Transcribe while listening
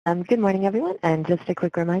Good morning, everyone, and just a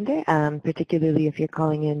quick reminder, particularly if you're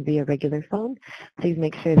calling in via regular phone, please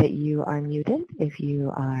make sure that you are muted if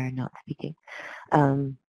you are not speaking.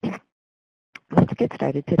 Let's get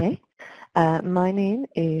started today. My name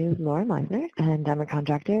is Laura Meissner, and I'm a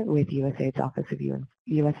contractor with USAID's Office of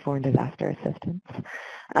U.S. Foreign Disaster Assistance.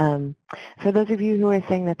 For those of you who are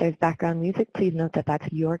saying that there's background music, please note that that's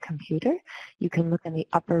your computer. You can look in the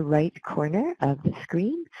upper right corner of the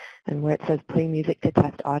screen, and where it says play music to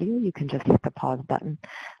test audio, you can just hit the pause button,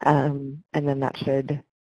 and then that should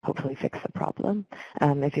hopefully fix the problem.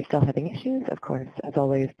 If you're still having issues, of course, as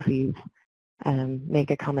always, please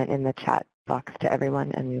make a comment in the chat box to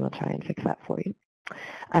everyone, and we will try and fix that for you.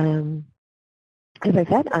 As I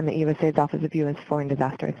said, I'm at USAID's Office of U.S. Foreign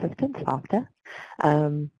Disaster Assistance, OFDA.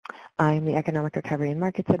 I'm the Economic Recovery and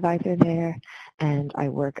Markets Advisor there, and I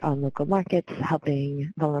work on local markets,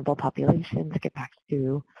 helping vulnerable populations get back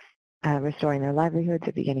to restoring their livelihoods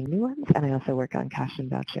or beginning new ones, and I also work on cash and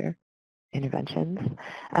voucher interventions.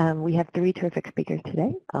 We have 3 terrific speakers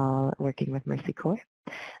today, all working with Mercy Corps.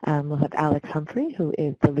 We'll have Alex Humphrey, who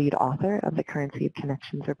is the lead author of the Currency of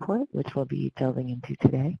Connections report, which we'll be delving into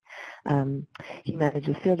today. He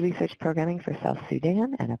manages field research programming for South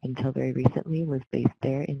Sudan, and up until very recently was based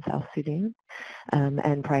there in South Sudan.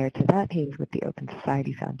 And prior to that, he was with the Open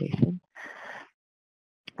Society Foundation.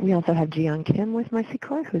 We also have Jeeyon Kim with Mercy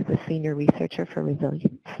Corps, who's the senior researcher for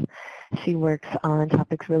resilience. She works on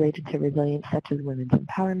topics related to resilience such as women's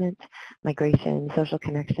empowerment, migration, social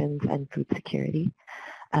connections, and food security.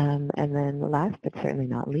 And then last but certainly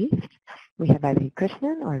not least, we have Vaidehi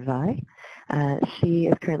Krishnan, or Vi. She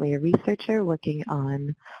is currently a researcher working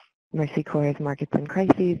on Mercy Corps' markets and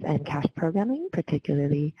crises and cash programming,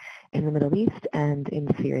 particularly in the Middle East and in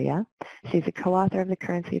Syria. She's a co-author of the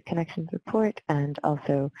Currency of Connections report and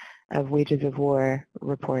also of Wages of War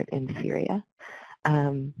report in Syria.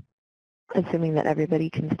 Assuming that everybody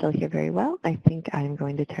can still hear very well, I think I'm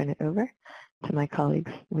going to turn it over to my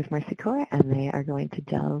colleagues with Mercy Corps, and they are going to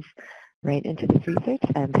delve right into this research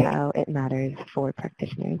and how it matters for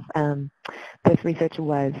practitioners. This research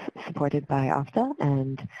was supported by OFDA,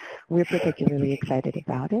 and we're particularly excited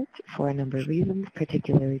about it for a number of reasons,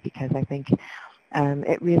 particularly because I think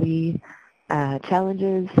it really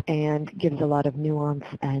challenges and gives a lot of nuance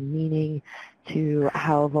and meaning to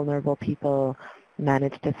how vulnerable people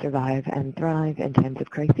manage to survive and thrive in times of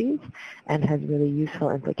crises, and has really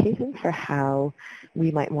useful implications for how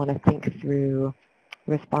we might want to think through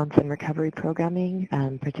response and recovery programming,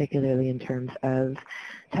 particularly in terms of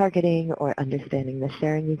targeting or understanding the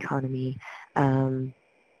sharing economy,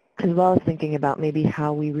 as well as thinking about maybe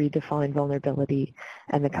how we redefine vulnerability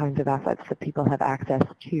and the kinds of assets that people have access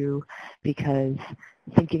to, because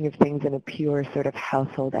thinking of things in a pure sort of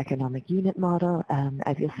household economic unit model,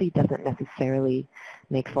 as you'll see, doesn't necessarily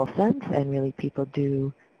make full sense, and really people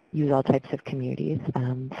do use all types of communities.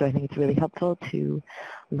 So I think it's really helpful to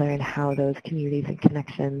learn how those communities and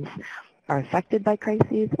connections are affected by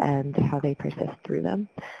crises and how they persist through them.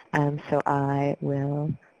 So I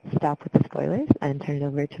will stop with the spoilers and turn it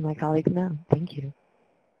over to my colleagues now. Thank you.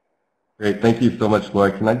 Great. Thank you so much,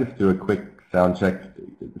 Laura. Can I just do a quick sound check?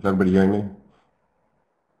 Is everybody hearing me?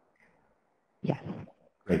 Yes.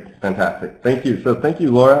 Great. Fantastic. Thank you. So thank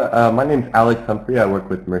you, Laura. My name is Alex Humphrey. I work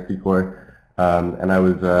with Mercy Corps, and I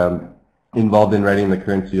was involved in writing the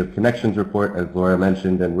Currency of Connections report, as Laura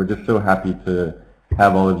mentioned, and we're just so happy to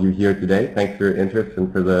have all of you here today. Thanks for your interest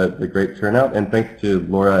and for the great turnout, and thanks to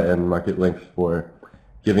Laura and Marketlinks for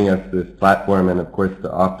giving us this platform, and of course to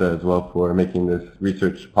OFDA as well for making this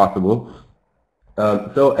research possible.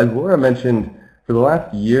 So as Laura mentioned, for the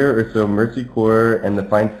last year or so, Mercy Corps and the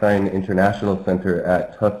Feinstein International Center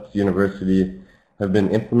at Tufts University have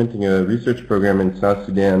been implementing a research program in South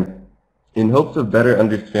Sudan in hopes of better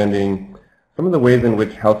understanding some of the ways in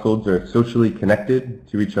which households are socially connected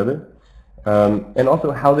to each other, and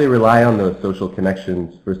also how they rely on those social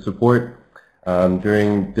connections for support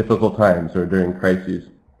during difficult times or during crises.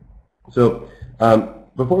 So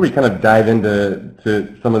before we kind of dive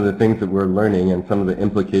into some of the things that we're learning and some of the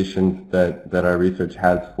implications that our research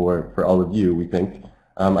has for all of you, we think,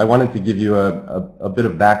 I wanted to give you a bit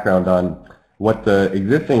of background on what the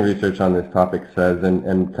existing research on this topic says,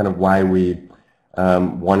 and kind of why we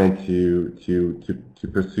wanted to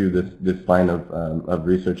pursue this line of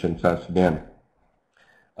research in South Sudan.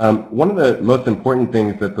 One of the most important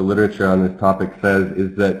things that the literature on this topic says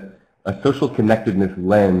is that a social connectedness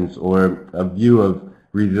lens, or a view of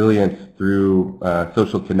resilience through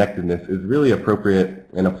social connectedness, is really appropriate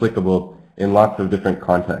and applicable in lots of different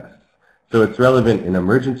contexts. So it's relevant in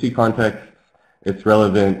emergency contexts, it's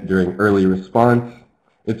relevant during early response,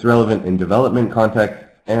 it's relevant in development contexts,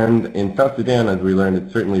 And in South Sudan, as we learned,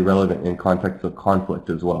 it's certainly relevant in contexts of conflict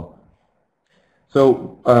as well.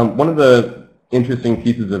 So one of the interesting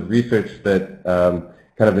pieces of research that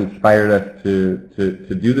kind of inspired us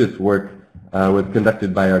to do this work was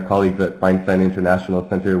conducted by our colleagues at Feinstein International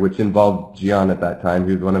Center, which involved Jeeyon at that time,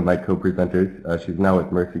 who's one of my co-presenters. She's now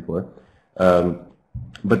with Mercy Corps.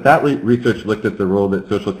 But that research looked at the role that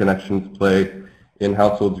social connections play in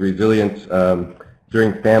households' resilience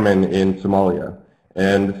during famine in Somalia.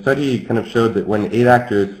 And the study kind of showed that when aid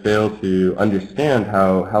actors fail to understand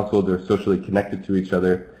how households are socially connected to each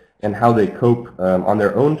other and how they cope on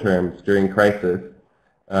their own terms during crisis,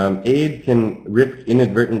 aid can risk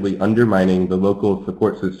inadvertently undermining the local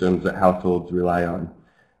support systems that households rely on.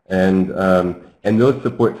 And those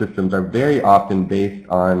support systems are very often based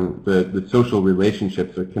on the social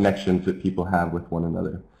relationships or connections that people have with one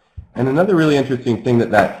another. And another really interesting thing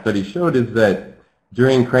that study showed is that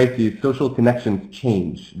during crises, social connections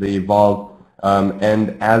change. They evolve,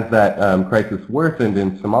 and as that crisis worsened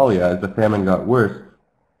in Somalia, as the famine got worse,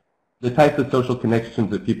 the types of social connections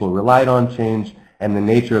that people relied on changed, and the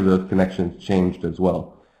nature of those connections changed as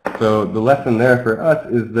well. So the lesson there for us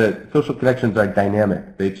is that social connections are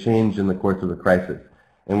dynamic. They change in the course of a crisis.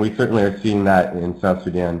 And we certainly are seeing that in South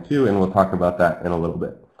Sudan too, and we'll talk about that in a little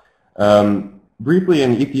bit. Briefly,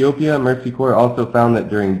 in Ethiopia, Mercy Corps also found that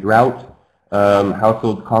during drought,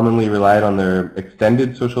 households commonly relied on their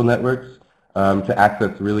extended social networks to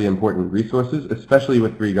access really important resources, especially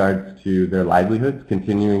with regards to their livelihoods,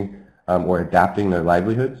 continuing or adapting their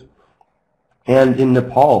livelihoods. And in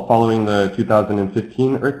Nepal, following the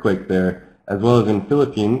 2015 earthquake there, as well as in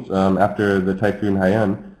Philippines after the Typhoon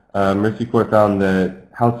Haiyan, Mercy Corps found that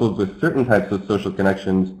households with certain types of social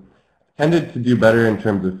connections tended to do better in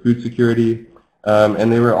terms of food security,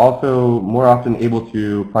 and they were also more often able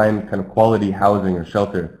to find kind of quality housing or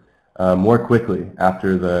shelter more quickly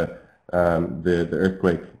after the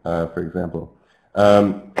earthquake, for example.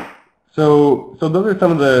 So those are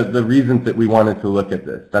some of the reasons that we wanted to look at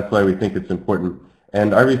this. That's why we think it's important.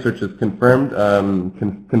 And our research has confirmed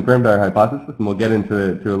our hypothesis, and we'll get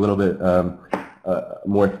into a little bit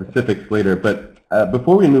more specifics later. But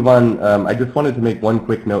before we move on, I just wanted to make one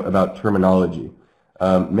quick note about terminology.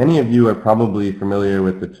 Many of you are probably familiar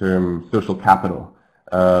with the term social capital,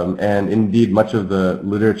 and indeed much of the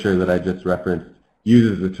literature that I just referenced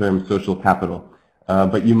uses the term social capital.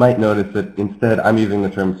 But you might notice that instead I'm using the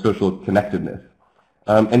term social connectedness.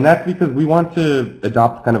 And that's because we want to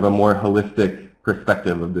adopt kind of a more holistic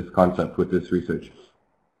perspective of this concept with this research.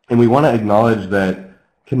 And we want to acknowledge that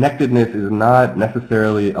connectedness is not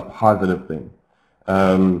necessarily a positive thing,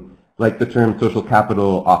 like the term social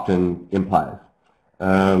capital often implies.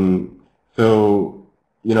 So,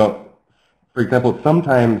 you know, for example,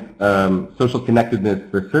 sometimes social connectedness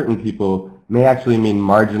for certain people may actually mean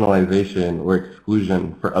marginalization or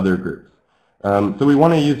exclusion for other groups. So we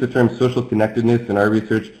want to use the term social connectedness in our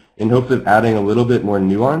research in hopes of adding a little bit more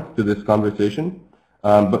nuance to this conversation.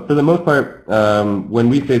 But for the most part, when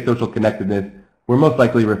we say social connectedness, we're most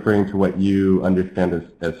likely referring to what you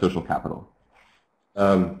understand as social capital.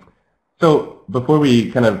 So before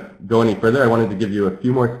we kind of go any further, I wanted to give you a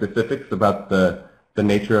few more specifics about the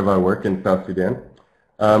nature of our work in South Sudan.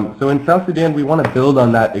 So in South Sudan, we want to build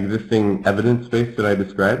on that existing evidence base that I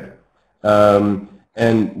described.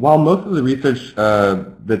 And while most of the research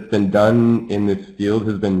that's been done in this field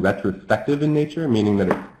has been retrospective in nature, meaning that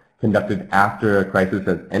it's conducted after a crisis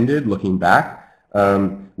has ended, looking back,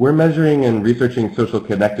 we're measuring and researching social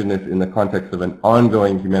connectedness in the context of an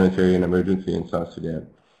ongoing humanitarian emergency in South Sudan.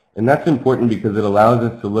 And that's important because it allows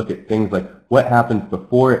us to look at things like what happens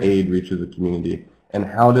before aid reaches a community, and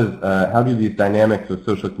how do these dynamics of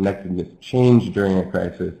social connectedness change during a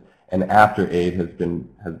crisis and after aid has been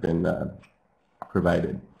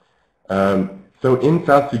provided. So in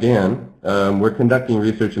South Sudan, we're conducting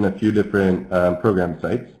research in a few different program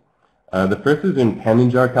sites. The first is in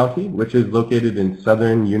Peninjar County, which is located in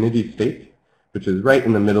southern Unity State, which is right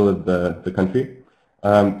in the middle of the country.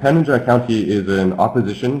 Peninjar County is an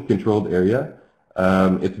opposition-controlled area.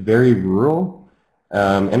 It's very rural.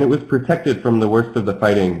 And it was protected from the worst of the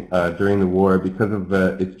fighting during the war because of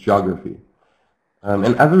its geography.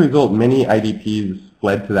 And as a result, many IDPs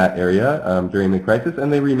fled to that area during the crisis,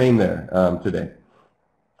 and they remain there today.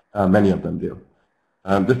 Many of them do.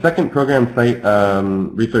 The second program site,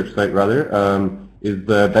 research site rather, is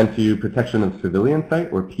the Bentiu Protection of Civilian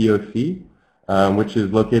Site, or POC, which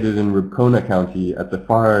is located in Rubkona County at the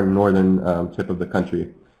far northern tip of the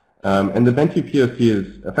country. And the Bentiu POC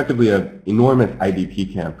is effectively an enormous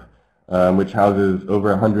IDP camp, which houses over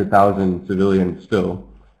 100,000 civilians still,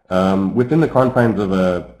 within the confines of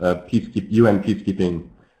a UN peacekeeping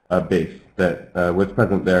base that was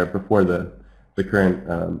present there before the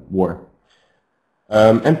current war.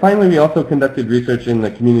 And finally, we also conducted research in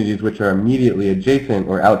the communities which are immediately adjacent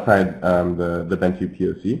or outside the Bentu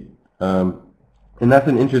POC. And that's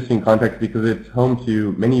an interesting context because it's home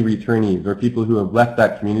to many returnees or people who have left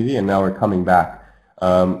that community and now are coming back,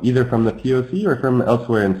 either from the POC or from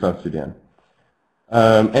elsewhere in South Sudan.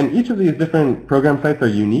 And each of these different program sites are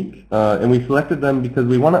unique, and we selected them because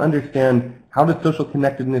we want to understand how does social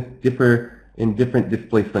connectedness differ in different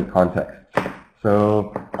displacement contexts.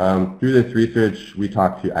 So through this research, we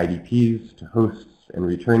talked to IDPs, to hosts and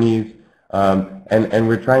returnees, and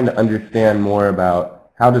we're trying to understand more about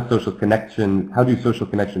how do social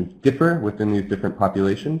connections differ within these different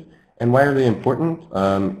populations, and why are they important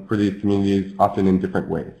for these communities, often in different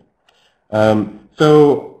ways.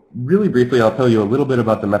 So really briefly, I'll tell you a little bit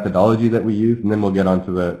about the methodology that we use, and then we'll get on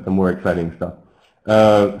to the more exciting stuff.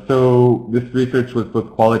 So this research was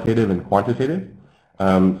both qualitative and quantitative.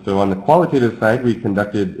 So on the qualitative side, we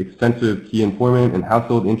conducted extensive key informant and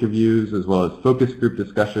household interviews, as well as focus group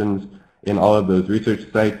discussions in all of those research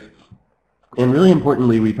sites. And really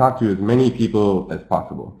importantly, we talked to as many people as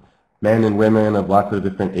possible, men and women of lots of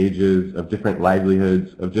different ages, of different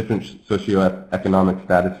livelihoods, of different socioeconomic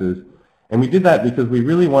statuses. And we did that because we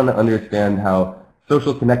really want to understand how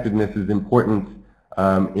social connectedness is important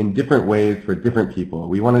in different ways for different people.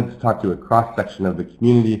 We wanted to talk to a cross-section of the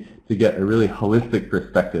community to get a really holistic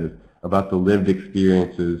perspective about the lived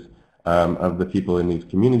experiences of the people in these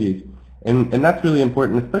communities. And that's really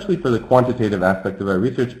important, especially for the quantitative aspect of our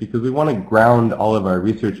research, because we want to ground all of our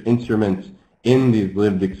research instruments in these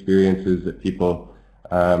lived experiences that people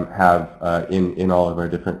have in all of our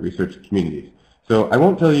different research communities. So I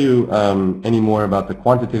won't tell you any more about the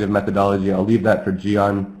quantitative methodology. I'll leave that for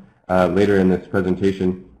Jeeyon later in this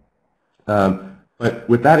presentation. But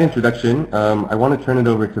with that introduction, I want to turn it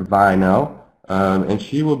over to Vi now, and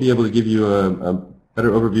she will be able to give you a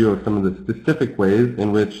better overview of some of the specific ways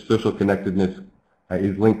in which social connectedness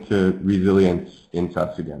is linked to resilience in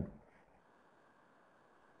South Sudan.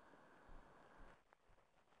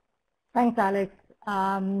 Thanks, Alex.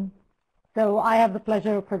 So I have the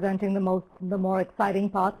pleasure of presenting the more exciting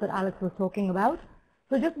parts that Alex was talking about.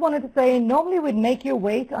 So just wanted to say, normally we'd make you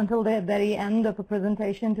wait until the very end of the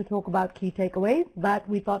presentation to talk about key takeaways, but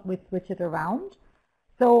we thought we'd switch it around.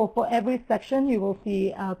 So for every section, you will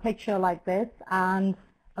see a picture like this and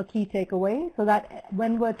a key takeaway, so that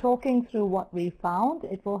when we're talking through what we found,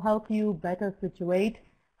 it will help you better situate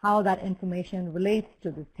how that information relates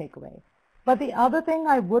to this takeaway. But the other thing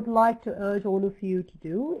I would like to urge all of you to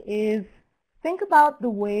do is think about the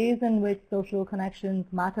ways in which social connections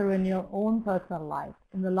matter in your own personal life.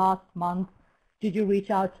 In the last month, did you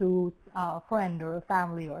reach out to a friend or a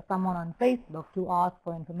family or someone on Facebook to ask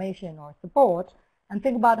for information or support? And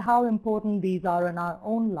think about how important these are in our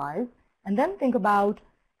own lives. And then think about,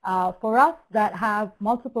 for us that have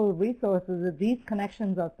multiple resources, if these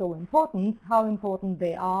connections are so important, how important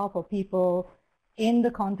they are for people in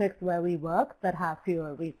the context where we work that have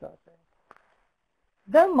fewer resources.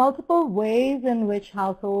 There are multiple ways in which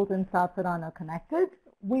households in South Sudan are connected.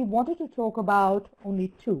 We wanted to talk about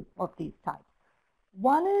only two of these types.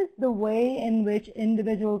 One is the way in which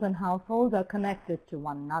individuals and households are connected to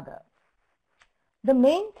one another. The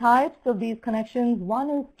main types of these connections, one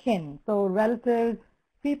is kin, so relatives,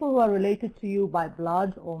 people who are related to you by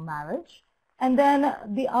blood or marriage, and then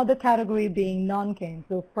the other category being non-kin,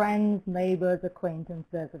 so friends, neighbors,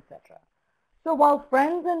 acquaintances, etc. So while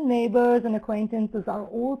friends and neighbors and acquaintances are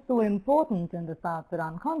also important in the South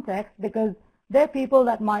Sudan context because they're people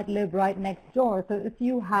that might live right next door, so if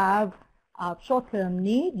you have a short-term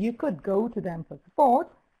need, you could go to them for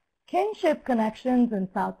support. Kinship connections in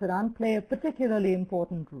South Sudan play a particularly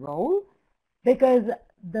important role because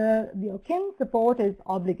the kin support is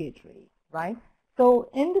obligatory, right? So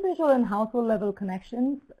individual and household level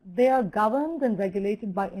connections, they are governed and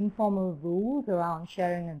regulated by informal rules around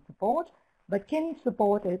sharing and support, but kin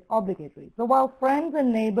support is obligatory. So while friends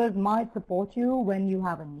and neighbors might support you when you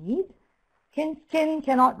have a need, kin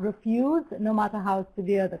cannot refuse no matter how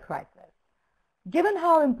severe the crisis. Given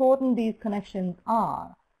how important these connections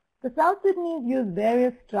are, the South Sudanese use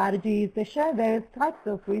various strategies. They share various types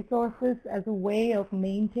of resources as a way of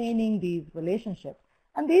maintaining these relationships.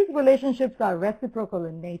 And these relationships are reciprocal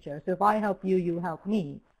in nature. So if I help you, you help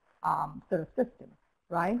me, sort of system,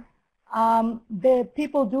 right? The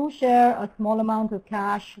people do share a small amount of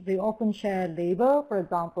cash. They often share labor, for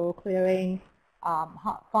example, clearing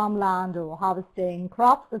farmland or harvesting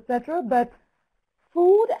crops, etc. But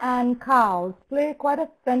food and cows play quite a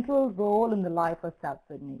central role in the life of South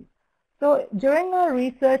Sudanese. So during our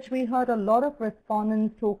research, we heard a lot of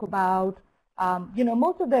respondents talk about,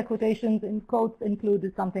 most of their quotations in quotes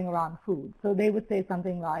included something around food. So they would say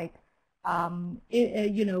something like,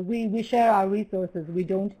 we share our resources, we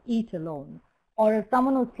don't eat alone. Or if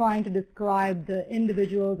someone was trying to describe the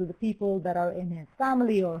individuals or the people that are in his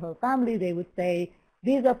family or her family, they would say,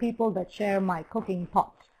 these are people that share my cooking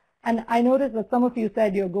pot. And I noticed that some of you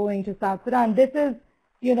said you're going to South Sudan. This is,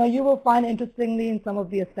 you will find interestingly in some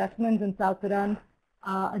of the assessments in South Sudan,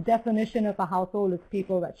 a definition of a household is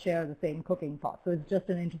people that share the same cooking pot. So it's just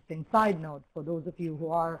an interesting side note for those of you who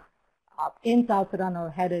are in South Sudan or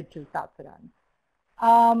headed to South Sudan.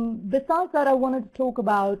 Besides that, I wanted to talk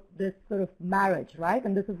about this sort of marriage, right?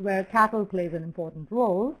 And this is where cattle plays an important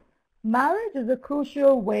role. Marriage is a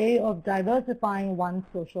crucial way of diversifying one's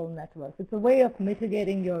social network. It's a way of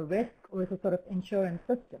mitigating your risk, or it's a sort of insurance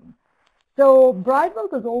system. So bride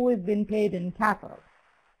wealth has always been paid in cattle.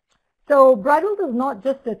 So bride wealth is not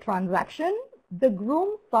just a transaction. The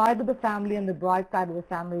groom side of the family and the bride side of the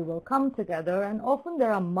family will come together, and often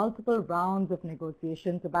there are multiple rounds of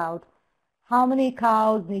negotiations about how many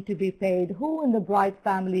cows need to be paid, who in the bride's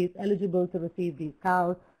family is eligible to receive these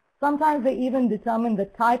cows. Sometimes they even determine the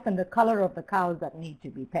type and the color of the cows that need to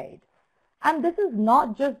be paid. And this is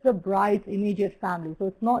not just the bride's immediate family. So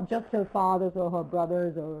it's not just her fathers or her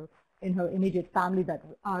brothers or in her immediate family that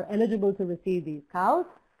are eligible to receive these cows.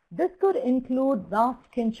 This could include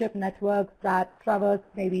vast kinship networks that traverse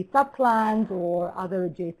maybe subclans or other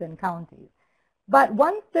adjacent counties. But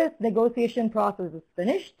once this negotiation process is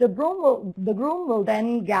finished, the groom will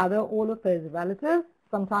then gather all of his relatives,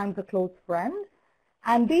 sometimes a close friend,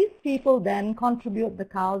 and these people then contribute the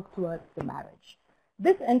cows towards the marriage.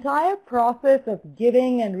 This entire process of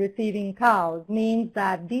giving and receiving cows means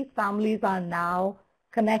that these families are now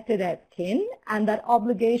connected as kin, and that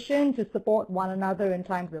obligation to support one another in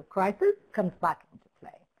times of crisis comes back into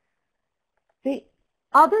play. The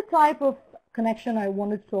other type of connection I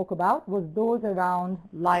wanted to talk about was those around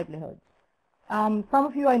livelihoods. Some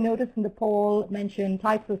of you I noticed in the poll mentioned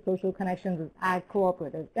types of social connections as ag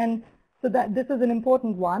cooperatives. And so that this is an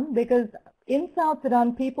important one, because in South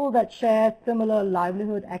Sudan, people that share similar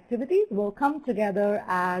livelihood activities will come together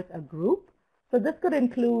as a group. So this could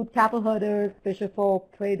include cattle herders, fisherfolk,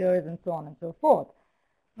 traders, and so on and so forth.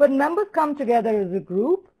 But members come together as a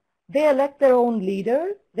group. They elect their own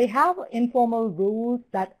leaders. They have informal rules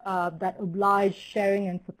that oblige sharing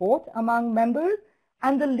and support among members.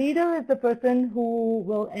 And the leader is the person who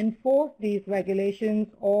will enforce these regulations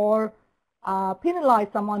or penalize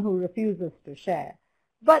someone who refuses to share.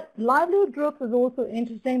 But livelihood groups is also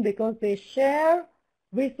interesting because they share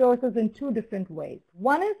resources in two different ways.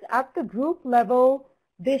 One is at the group level,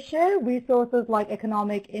 they share resources like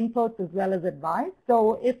economic inputs as well as advice.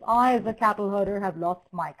 So if I as a cattle herder have lost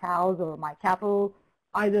my cows or my cattle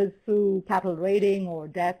either through cattle raiding or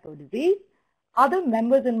death or disease, other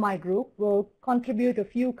members in my group will contribute a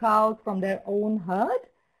few cows from their own herd,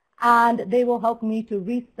 and they will help me to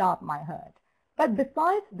restart my herd. But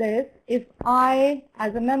besides this, if I,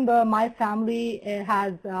 as a member, my family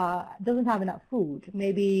doesn't have enough food,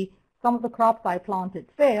 maybe some of the crops I planted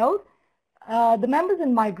failed, the members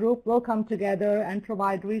in my group will come together and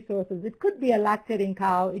provide resources. It could be a lactating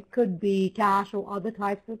cow, it could be cash or other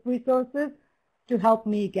types of resources to help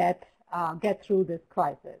me get through this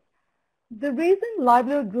crisis. The reason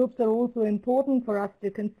livelihood groups are also important for us to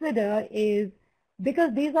consider is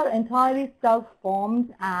because these are entirely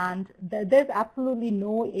self-formed, and there's absolutely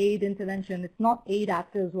no aid intervention. It's not aid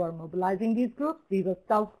actors who are mobilizing these groups. These are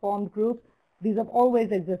self-formed groups. These have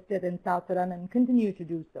always existed in South Sudan and continue to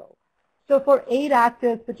do so. So for aid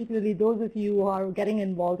actors, particularly those of you who are getting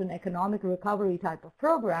involved in economic recovery type of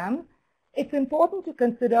programs, it's important to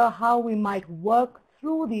consider how we might work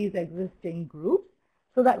through these existing groups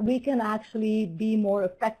so that we can actually be more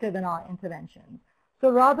effective in our interventions. So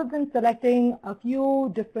rather than selecting a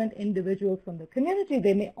few different individuals from the community,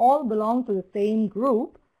 they may all belong to the same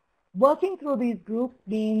group. Working through these groups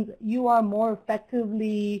means you are more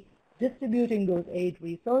effectively distributing those aid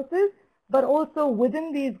resources, but also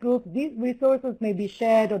within these groups, these resources may be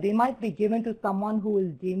shared or they might be given to someone who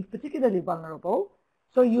is deemed particularly vulnerable.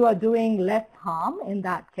 So you are doing less harm in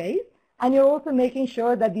that case, and you're also making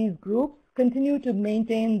sure that these groups continue to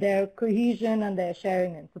maintain their cohesion and their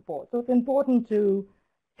sharing and support. So it's important to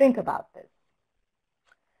think about this.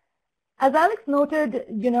 As Alex noted,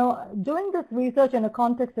 doing this research in a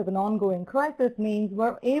context of an ongoing crisis means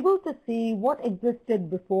we're able to see what existed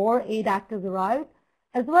before aid actors arrived,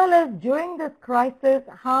 as well as during this crisis,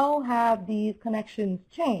 how have these connections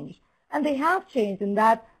changed? And they have changed in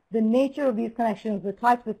that the nature of these connections, the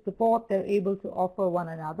types of support they're able to offer one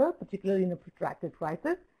another, particularly in a protracted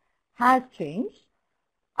crisis, has changed.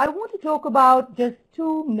 I want to talk about just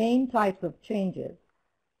two main types of changes.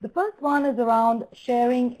 The first one is around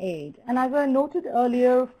sharing aid. And as I noted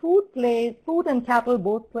earlier, food and cattle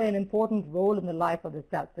both play an important role in the life of the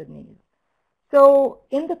South Sudanese. So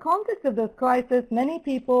in the context of this crisis, many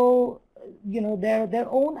people, their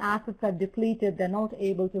own assets are depleted. They're not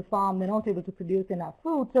able to farm. They're not able to produce enough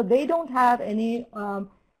food. So they don't have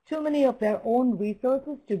too many of their own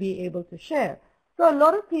resources to be able to share. So a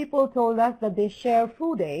lot of people told us that they share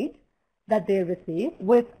food aid that they receive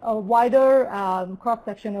with a wider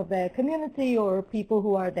cross-section of their community or people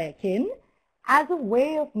who are their kin as a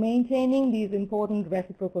way of maintaining these important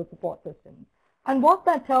reciprocal support systems. And what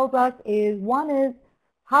that tells us is, one is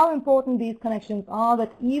how important these connections are,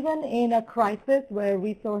 that even in a crisis where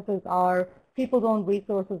people's own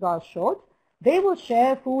resources are short, they will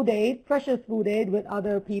share food aid, precious food aid with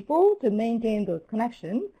other people to maintain those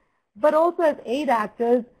connections. But also as aid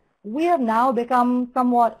actors, we have now become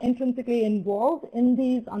somewhat intrinsically involved in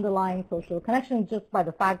these underlying social connections just by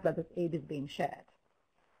the fact that this aid is being shared.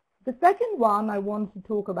 The second one I want to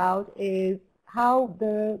talk about is how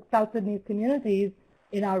the South Sudanese communities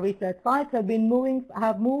in our research sites have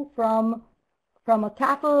moved from a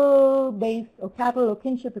cattle-based or cattle or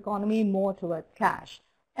kinship economy more towards cash.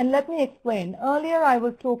 And let me explain. Earlier I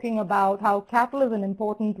was talking about how cattle is an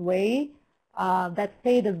important way that's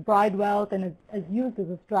paid as bride wealth and is used as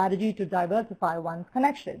a strategy to diversify one's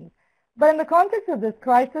connections. But in the context of this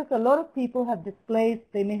crisis, a lot of people have displaced,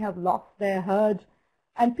 they may have lost their herd,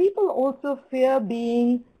 and people also fear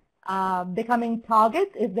becoming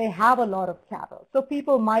targets if they have a lot of cattle. So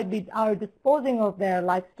people are disposing of their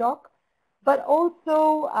livestock, but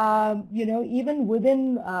also, even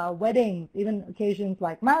within weddings, even occasions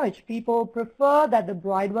like marriage, people prefer that the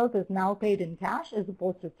bride wealth is now paid in cash as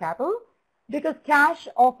opposed to cattle, because cash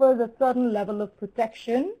offers a certain level of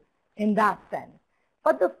protection in that sense.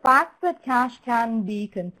 But the fact that cash can be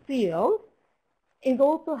concealed is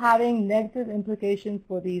also having negative implications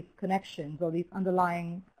for these connections or these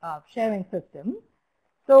underlying sharing systems.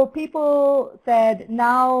 So people said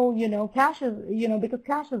now, cash is, because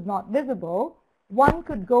cash is not visible, one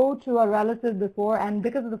could go to a relative before, and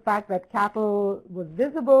because of the fact that cattle was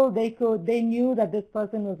visible, they knew that this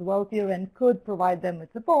person was wealthier and could provide them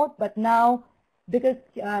with support. But now, because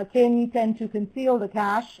kin tend to conceal the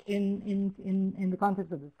cash in the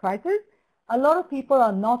context of this crisis, a lot of people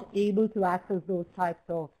are not able to access those types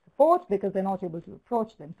of support because they're not able to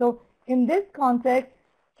approach them. So in this context,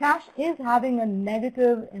 cash is having a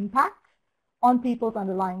negative impact on people's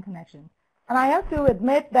underlying connections. And I have to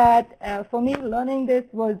admit that for me, learning this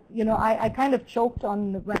was, I kind of choked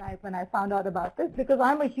on when I found out about this, because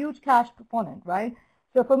I'm a huge cash proponent, right?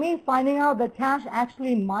 So for me, finding out that cash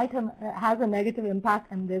actually has a negative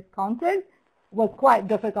impact in this context was quite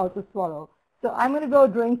difficult to swallow. So I'm going to go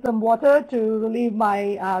drink some water to relieve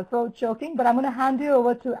my throat choking, but I'm going to hand you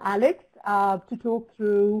over to Alex to talk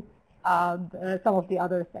through some of the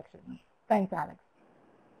other sections. Thanks, Alex.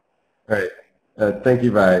 All right. Thank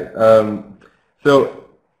you, Vi.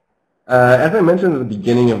 As I mentioned at the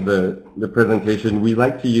beginning of the presentation, we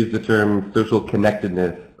like to use the term social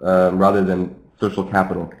connectedness rather than social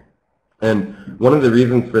capital. And one of the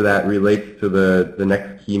reasons for that relates to the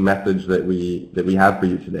next key message that we have for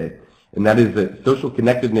you today. And that is that social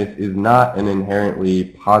connectedness is not an inherently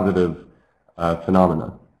positive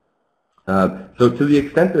phenomenon. So to the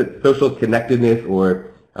extent that social connectedness,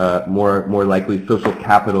 or more likely social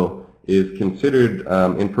capital, is considered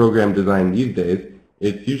in program design these days,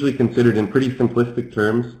 it's usually considered in pretty simplistic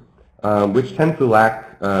terms, which tend to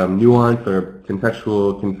lack nuance or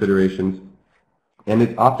contextual considerations, and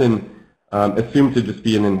it's often assumed to just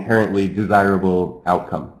be an inherently desirable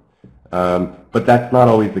outcome. But that's not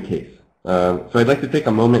always the case. So I'd like to take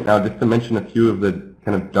a moment now just to mention a few of the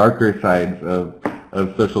kind of darker sides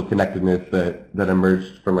of social connectedness that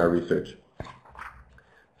emerged from our research.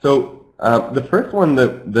 So the first one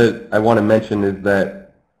that I want to mention is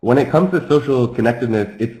that when it comes to social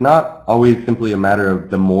connectedness, it's not always simply a matter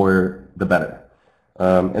of the more, the better.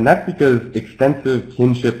 And that's because extensive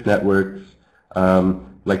kinship networks,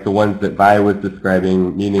 like the ones that Vi was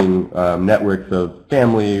describing, meaning networks of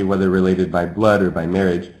family, whether related by blood or by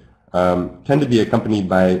marriage, tend to be accompanied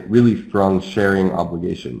by really strong sharing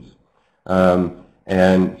obligations.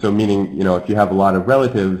 And so meaning, if you have a lot of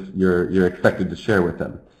relatives, you're expected to share with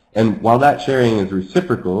them. And while that sharing is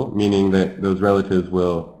reciprocal, meaning that those relatives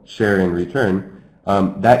will share in return,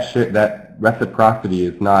 that reciprocity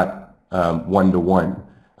is not one-to-one,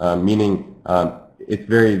 meaning it's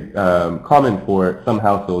very common for some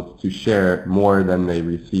households to share more than they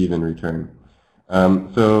receive in return.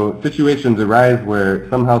 So situations arise where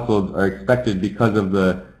some households are expected, because of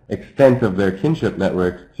the extent of their kinship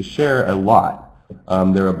networks, to share a lot.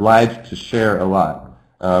 They're obliged to share a lot.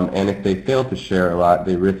 And if they fail to share a lot,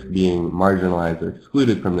 they risk being marginalized or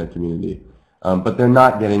excluded from their community. But they're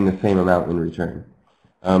not getting the same amount in return.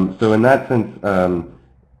 So in that sense,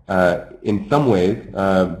 in some ways,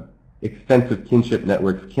 extensive kinship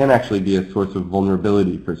networks can actually be a source of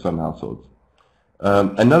vulnerability for some households.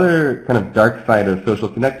 Another kind of dark side of social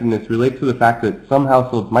connectedness relates to the fact that some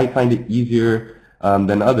households might find it easier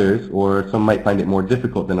than others, or some might find it more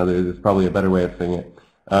difficult than others, is probably a better way of saying it,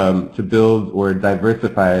 to build or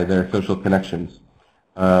diversify their social connections.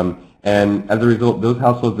 And as a result, those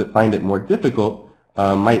households that find it more difficult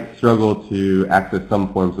might struggle to access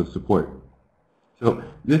some forms of support. So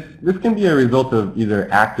this can be a result of either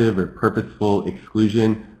active or purposeful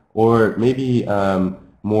exclusion, or maybe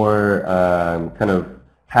more kind of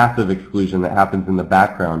passive exclusion that happens in the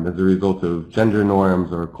background as a result of gender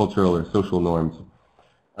norms or cultural or social norms.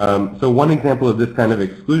 So one example of this kind of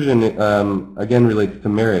exclusion, again, relates to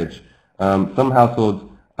marriage. Some households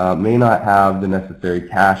may not have the necessary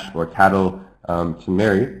cash or cattle to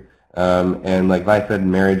marry. And like Vi said,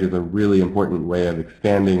 marriage is a really important way of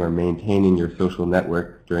expanding or maintaining your social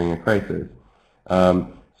network during a crisis.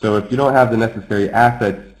 So if you don't have the necessary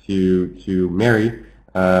assets to marry,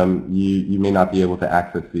 you may not be able to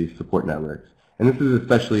access these support networks. And this is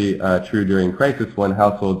especially true during crisis, when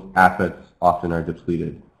households' assets often are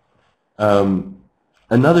depleted.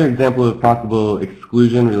 Another example of possible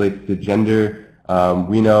exclusion relates to gender.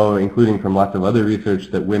 We know, including from lots of other research,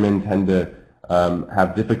 that women tend to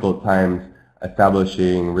have difficult times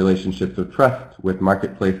establishing relationships of trust with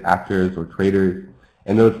marketplace actors or traders.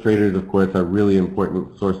 And those traders, of course, are really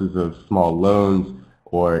important sources of small loans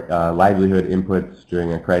or livelihood inputs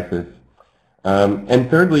during a crisis. And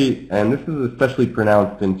thirdly, and this is especially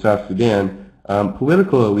pronounced in South Sudan,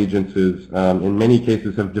 political allegiances in many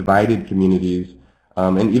cases have divided communities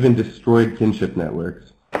and even destroyed kinship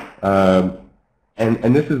networks.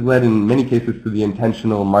 And this has led in many cases to the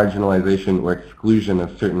intentional marginalization or exclusion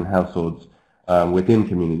of certain households within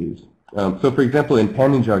communities. So for example, in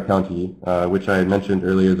Paninjar County, which I mentioned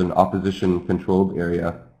earlier is an opposition-controlled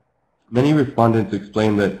area, many respondents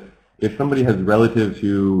explained that if somebody has relatives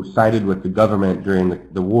who sided with the government during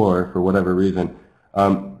the war for whatever reason,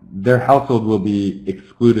 their household will be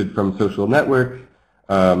excluded from social networks,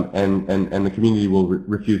 and the community will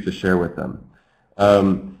refuse to share with them.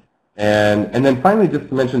 And then finally, just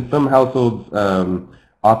to mention, some households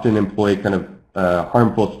often employ kind of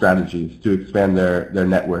harmful strategies to expand their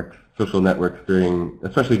networks, social networks,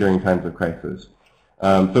 especially during times of crisis.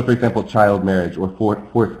 So for example, child marriage or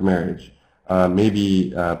forced marriage may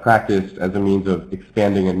be practiced as a means of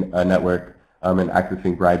expanding a network and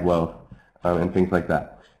accessing bride wealth and things like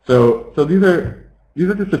that. So these are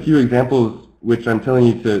just a few examples which I'm telling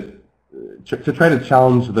you to try to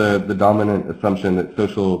challenge the dominant assumption that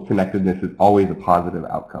social connectedness is always a positive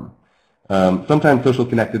outcome. Sometimes social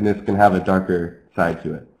connectedness can have a darker side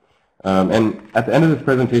to it. And at the end of this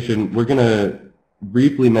presentation, we're going to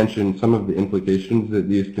briefly mention some of the implications that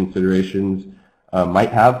these considerations might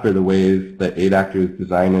have for the ways that aid actors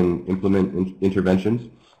design and implement interventions.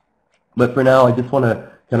 But for now, I just want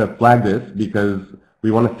to kind of flag this because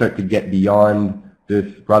we want to start to get beyond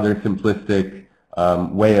this rather simplistic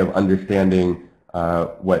way of understanding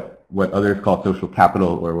what others call social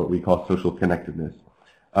capital, or what we call social connectedness.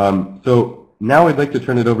 So now I'd like to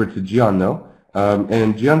turn it over to Jeeyon, though.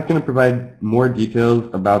 And Jeeyon's going to provide more details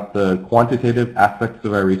about the quantitative aspects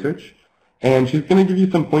of our research. And she's going to give you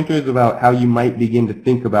some pointers about how you might begin to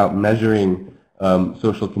think about measuring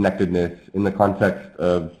social connectedness in the context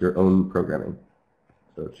of your own programming.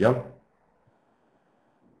 So Jeeyon.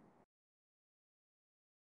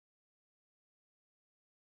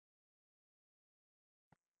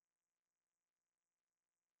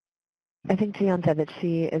 I think Jeeyon said that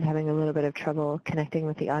she is having a little bit of trouble connecting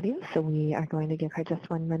with the audience, so we are going to give her just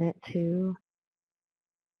 1 minute to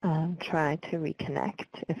try to reconnect,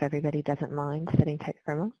 if everybody doesn't mind sitting tight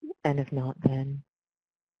for a moment. And if not, then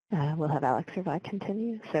we'll have Alex or Vi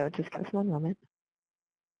continue. So just give us 1 moment.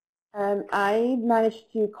 I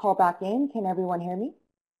managed to call back in. Can everyone hear me?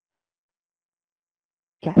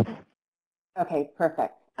 Yes. Okay,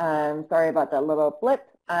 perfect. Sorry about that little blip.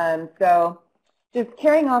 So just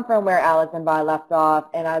carrying on from where Alex and Vi left off,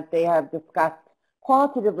 and as they have discussed,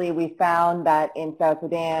 qualitatively we found that in South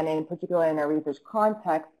Sudan, and in particular in our research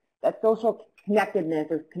context, that social connectedness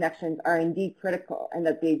or connections are indeed critical, and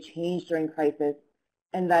that they change during crisis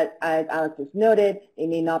and that, as Alex just noted, they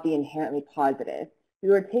may not be inherently positive. We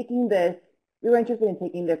were interested in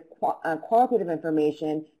taking this qualitative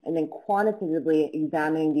information and then quantitatively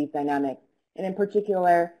examining these dynamics, and in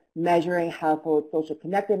particular, measuring household social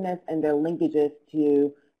connectedness and their linkages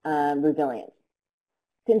to resilience.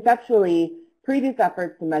 Conceptually, previous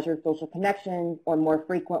efforts to measure social connections, or more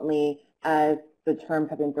frequently, as the terms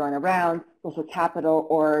have been thrown around, social capital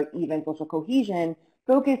or even social cohesion,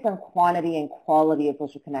 focused on quantity and quality of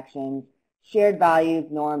social connections, shared values,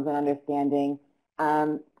 norms, and understanding,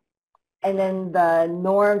 and then the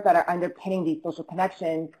norms that are underpinning these social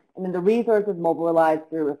connections, and then the resources mobilized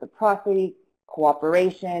through reciprocity,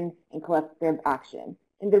 cooperation, and collective action.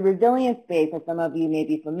 In the resilience space, as some of you may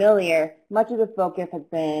be familiar, much of the focus has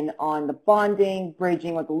been on the bonding,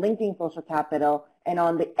 bridging, or the linking social capital, and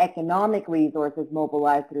on the economic resources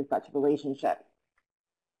mobilized through such relationships,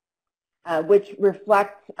 which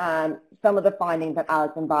reflect some of the findings that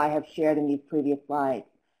Alex and Vi have shared in these previous slides.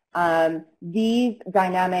 These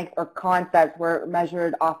dynamics or concepts were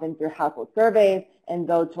measured often through household surveys, and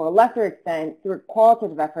though to a lesser extent through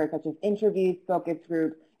qualitative efforts such as interviews, focus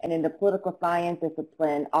groups, and in the political science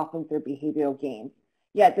discipline, often through behavioral games.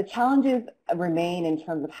 Yet the challenges remain in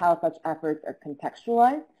terms of how such efforts are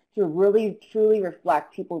contextualized to really truly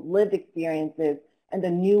reflect people's lived experiences and the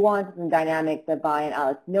nuances and dynamics that Vi and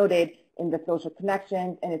Alex noted in the social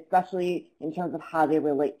connections, and especially in terms of how they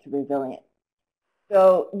relate to resilience.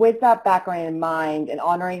 So with that background in mind, and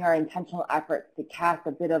honoring our intentional efforts to cast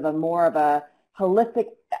a bit of a more of a holistic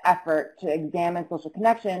effort to examine social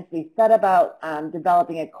connections, we set about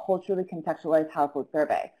developing a culturally contextualized household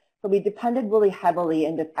survey. So we depended really heavily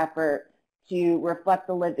in this effort to reflect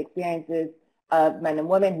the lived experiences of men and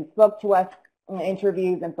women who spoke to us in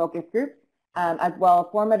interviews and focus groups, as well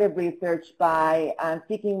as formative research by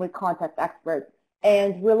speaking with context experts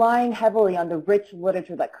and relying heavily on the rich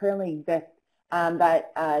literature that currently exists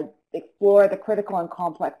that explore the critical and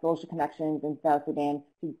complex social connections in South Sudan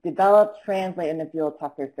to develop, translate, and field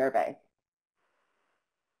test their survey.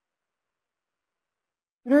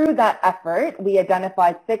 Through that effort, we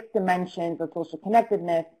identified 6 dimensions of social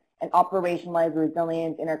connectedness and operationalized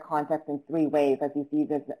resilience in our context in 3 ways, as you see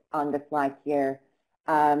this on the slide here.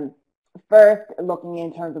 First, looking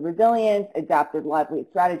in terms of resilience, adaptive livelihood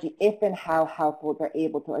strategy, if and how households are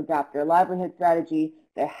able to adapt their livelihood strategy,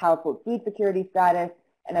 their household food security status,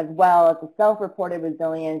 and as well as the self-reported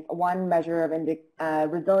resilience, one measure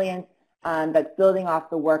of resilience that's building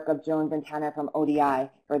off the work of Jones and Tanner from ODI,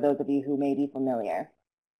 for those of you who may be familiar.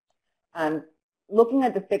 Looking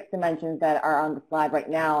at the 6 dimensions that are on the slide right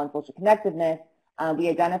now on social connectedness, we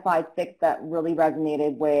identified 6 that really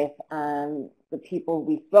resonated with the people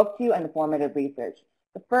we spoke to and the formative research.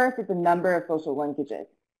 The first is the number of social linkages.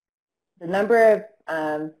 The number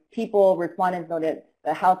of people, respondents noted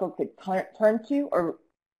that households could turn to or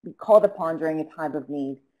be called upon during a time of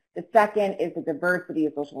need. The second is the diversity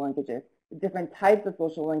of social linkages, the different types of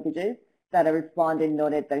social linkages that a respondent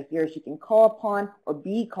noted that he or she can call upon or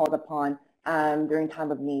be called upon during time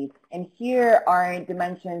of need. And here our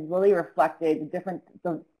dimensions really reflected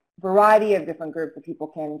the variety of different groups that people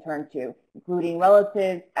can turn to, including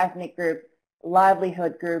relatives, ethnic groups,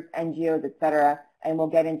 livelihood groups, NGOs, etc. And we'll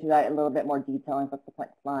get into that in a little bit more detail in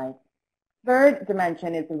subsequent slides. Third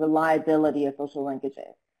dimension is the reliability of social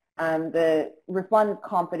linkages. The respondent's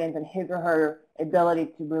confidence in his or her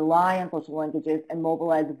ability to rely on social linkages and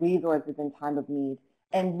mobilize resources in time of need.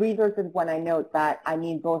 And resources, when I note that, I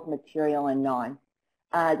mean both material and non.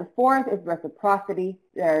 The fourth is reciprocity,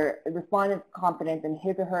 the respondent's confidence in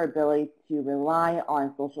his or her ability to rely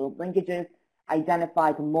on social linkages,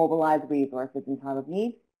 identify to mobilize resources in time of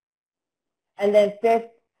need. And then fifth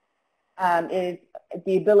is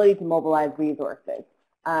the ability to mobilize resources.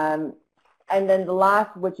 And then the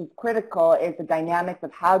last, which is critical, is the dynamics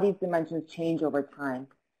of how these dimensions change over time.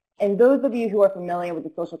 And those of you who are familiar with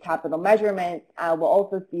the social capital measurements will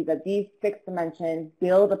also see that these 6 dimensions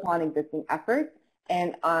build upon existing efforts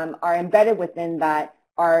and are embedded within that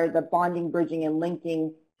are the bonding, bridging, and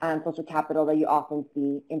linking social capital that you often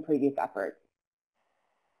see in previous efforts.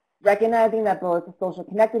 Recognizing that both social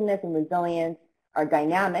connectedness and resilience are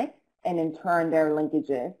dynamic, and in turn their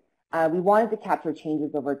linkages, we wanted to capture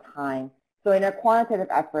changes over time. So in our quantitative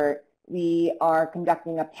effort, we are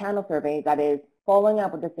conducting a panel survey that is following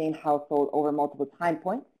up with the same household over multiple time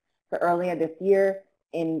points. So earlier this year,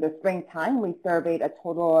 in the springtime, we surveyed a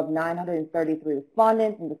total of 933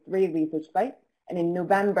 respondents in the 3 research sites. And in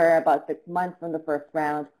November, about 6 months from the first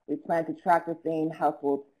round, we plan to track the same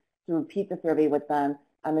households to repeat the survey with them,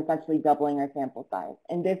 essentially doubling our sample size.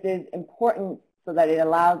 And this is important so that it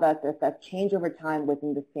allows us to assess change over time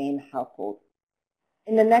within the same household.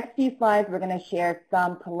 In the next few slides, we're going to share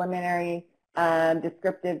some preliminary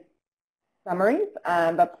descriptive summaries,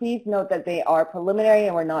 but please note that they are preliminary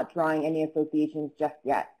and we're not drawing any associations just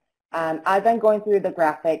yet. As I'm going through the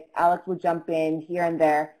graphics, Alex will jump in here and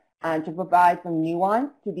there to provide some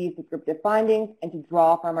nuance to these descriptive findings and to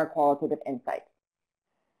draw from our qualitative insights.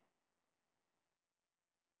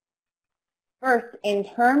 First, in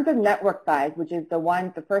terms of network size, which is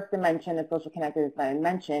the first dimension of social connectedness that I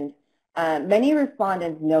mentioned, many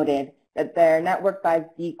respondents noted that their network size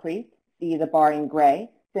decreased, see the bar in gray,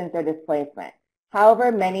 since their displacement.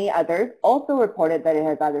 However, many others also reported that it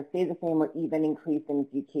has either stayed the same or even increased in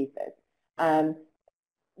a few cases.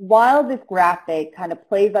 While this graphic kind of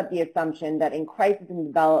plays up the assumption that in crisis and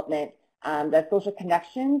development, that social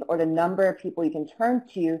connections or the number of people you can turn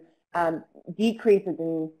to decreases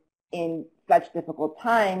in such difficult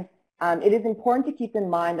times, it is important to keep in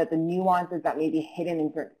mind that the nuances that may be hidden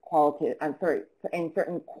in certain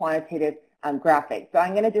quantitative graphics. So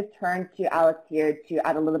I'm going to just turn to Alex here to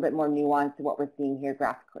add a little bit more nuance to what we're seeing here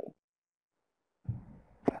graphically.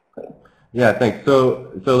 Yeah, thanks.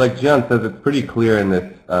 So like Jeeyon says, it's pretty clear in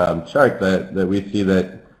this chart that we see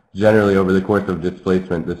that generally over the course of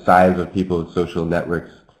displacement, the size of people's social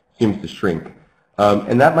networks seems to shrink.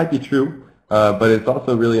 And that might be true. But it's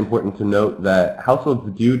also really important to note that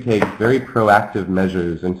households do take very proactive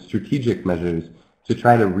measures and strategic measures to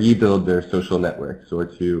try to rebuild their social networks or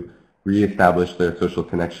to reestablish their social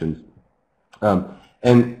connections.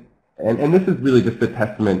 And this is really just a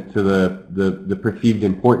testament to the perceived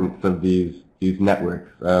importance of these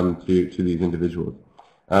networks to these individuals.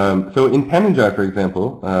 So in Pananjar, for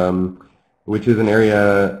example, which is an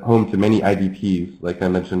area home to many IDPs, like I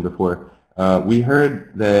mentioned before, we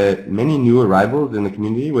heard that many new arrivals in the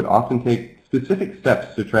community would often take specific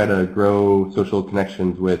steps to try to grow social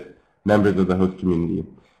connections with members of the host community.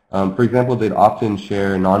 For example, they'd often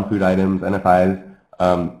share non-food items, NFIs,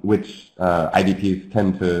 which IDPs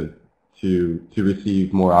tend to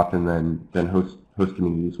receive more often than host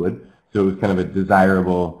communities would. So it was kind of a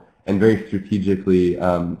desirable and very strategically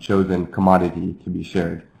chosen commodity to be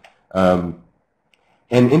shared. And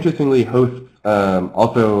interestingly, hosts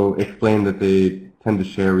also explain that they tend to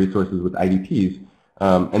share resources with IDPs,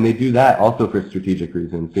 and they do that also for strategic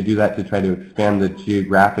reasons. They do that to try to expand the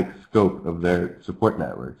geographic scope of their support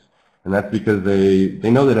networks. And that's because they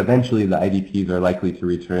know that eventually the IDPs are likely to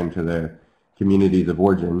return to their communities of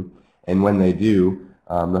origin, and when they do,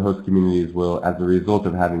 the host communities will, as a result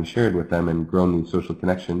of having shared with them and grown these social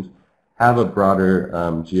connections, have a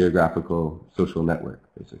broader geographical social network,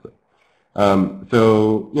 basically.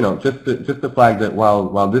 So, you know, just to flag that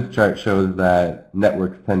while this chart shows that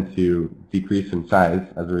networks tend to decrease in size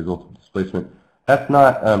as a result of displacement, that's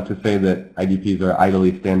not to say that IDPs are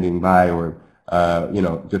idly standing by or, you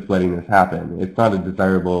know, just letting this happen. It's not a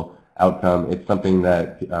desirable outcome. It's something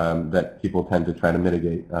that that people tend to try to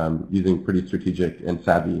mitigate using pretty strategic and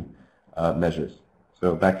savvy measures.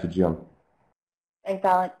 So back to Jeeyon. Thanks,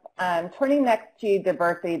 Alex. Turning next to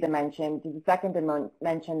diversity dimension, to the second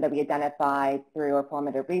dimension that we identified through our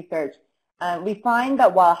formative research, we find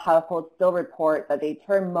that while households still report that they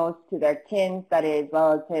turn most to their kin, that is,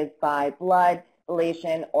 relatives by blood,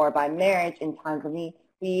 relation, or by marriage in times of need,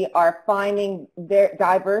 we are finding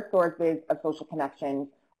diverse sources of social connections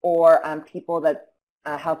or people that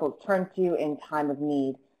households turn to in time of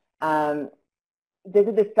need. This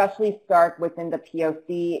is especially stark within the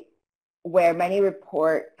POC, where many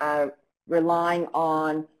report relying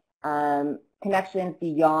on connections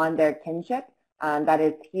beyond their kinship. That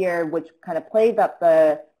is here, which kind of plays up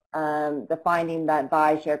the finding that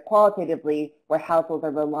Vai shared qualitatively, where households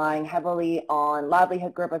are relying heavily on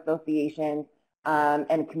livelihood group associations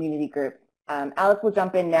and community groups. Alex will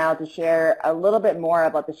jump in now to share a little bit more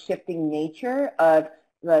about the shifting nature of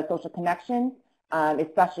the social connections,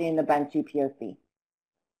 especially in the Bantu POC.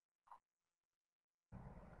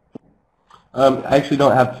 I actually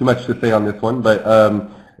don't have too much to say on this one, but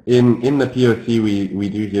in the POC we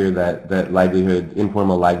do hear that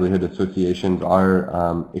informal livelihood associations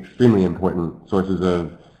are extremely important sources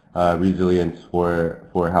of resilience for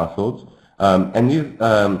households. And these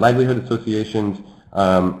livelihood associations,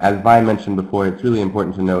 as Vai mentioned before, it's really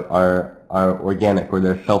important to note are organic, or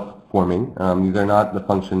they're self-forming. These are not the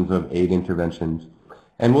functions of aid interventions.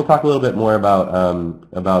 And we'll talk a little bit more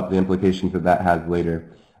about the implications that has later.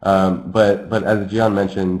 But as Jeeyon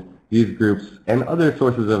mentioned, these groups and other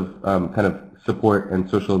sources of kind of support and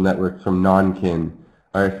social networks from non-kin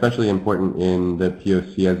are especially important in the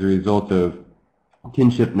POC as a result of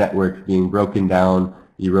kinship networks being broken down,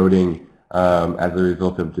 eroding as a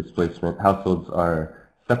result of displacement. Households are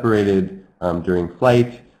separated during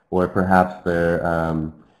flight, or perhaps they're,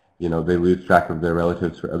 they lose track of their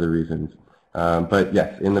relatives for other reasons. But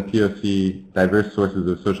yes, in the POC, diverse sources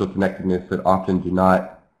of social connectedness that often do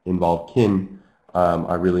not involve kin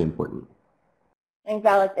are really important. Thanks,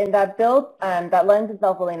 Alex. And that that lends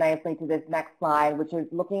itself really nicely to this next slide, which is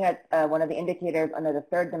looking at one of the indicators under the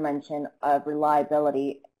third dimension of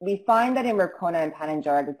reliability. We find that in Mercona and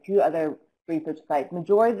Pananjar, the two other research sites,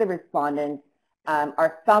 majority of the respondents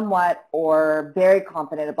are somewhat or very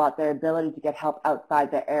confident about their ability to get help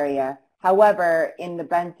outside their area. However, in the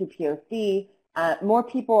Bentu POC, more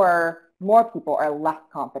people are less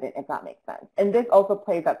confident, if that makes sense. And this also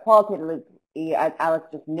plays out qualitatively, as Alex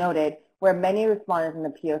just noted, where many respondents in the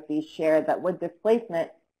POC shared that with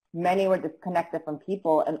displacement, many were disconnected from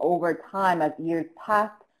people, and over time, as years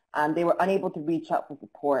passed, they were unable to reach out for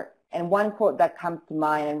support. And one quote that comes to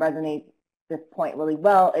mind and resonates this point really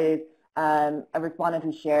well is a respondent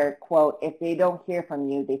who shared, quote, "If they don't hear from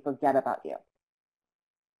you, they forget about you."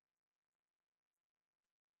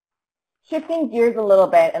 Shifting gears a little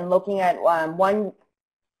bit and looking at one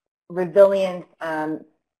resilience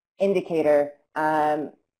indicator,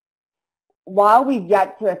 while we've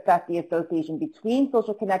yet to assess the association between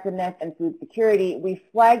social connectedness and food security, we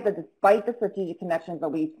flagged that despite the strategic connections that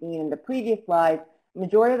we've seen in the previous slides, the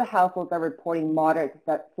majority of the households are reporting moderate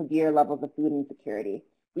to severe levels of food insecurity.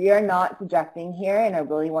 We are not suggesting here, and I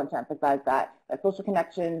really want to emphasize that social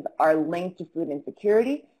connections are linked to food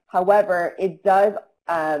insecurity. However, it does,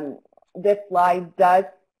 this slide does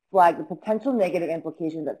flag the potential negative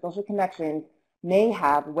implications that social connections may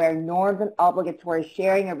have, where norms and obligatory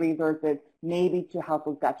sharing of resources may be to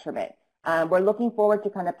household detriment. We're looking forward to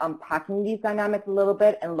kind of unpacking these dynamics a little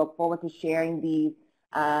bit and look forward to sharing these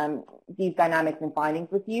dynamics and findings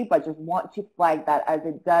with you, but just want to flag that as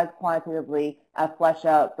it does quantitatively flesh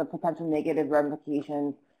out the potential negative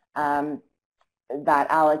ramifications that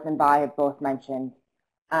Alex and Vi have both mentioned.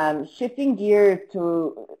 Shifting gears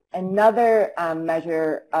to another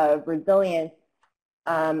measure of resilience,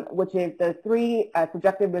 which is the three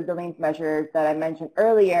subjective resilience measures that I mentioned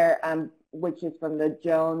earlier, which is from the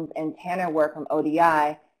Jones and Tanner work from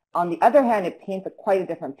ODI. On the other hand, it paints quite a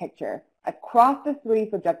different picture. Across the three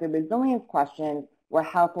subjective resilience questions, where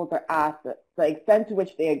households are asked the extent to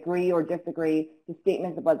which they agree or disagree to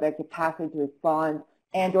statements about their capacity to respond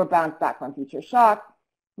and or bounce back from future shocks,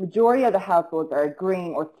 majority of the households are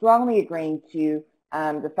agreeing or strongly agreeing to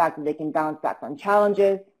the fact that they can bounce back from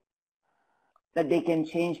challenges, that they can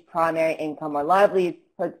change primary income or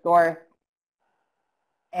livelihood source,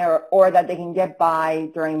 or that they can get by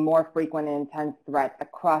during more frequent and intense threats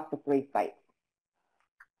across the three sites.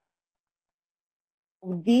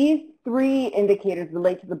 These three indicators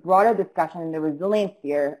relate to the broader discussion in the resilience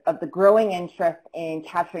sphere of the growing interest in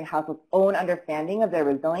capturing households' own understanding of their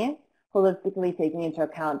resilience, holistically taking into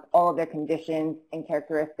account all of their conditions and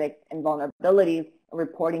characteristics and vulnerabilities and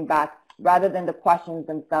reporting back, rather than the questions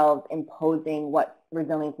themselves imposing what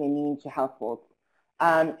resilience may mean to households.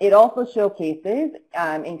 It also showcases,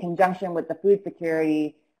 in conjunction with the food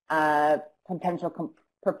security potential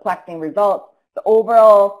perplexing results, the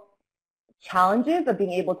overall challenges of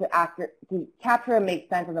being able to capture and make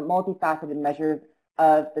sense of the multifaceted measures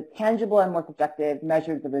of the tangible and more subjective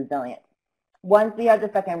measures of resilience. Once we have the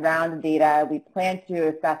second round of data, we plan to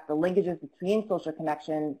assess the linkages between social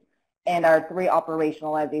connections and our three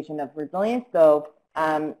operationalization of resilience. So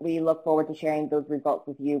we look forward to sharing those results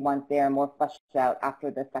with you once they are more fleshed out after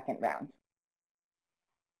the second round.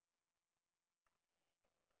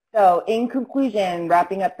 So in conclusion,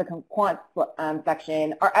 wrapping up the quant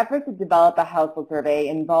section, our efforts to develop a household survey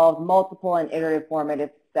involved multiple and iterative formative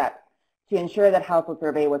steps to ensure that household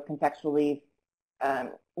survey was culturally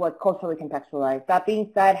contextualized. That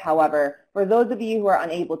being said, however, for those of you who are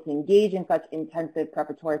unable to engage in such intensive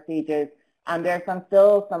preparatory stages, there are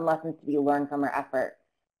still some lessons to be learned from our effort.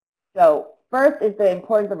 So first is the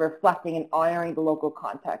importance of reflecting and honoring the local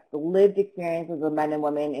context, the lived experiences of men and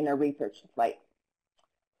women in our research sites.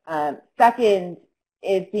 Second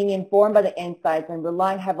is being informed by the insights and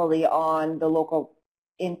relying heavily on the local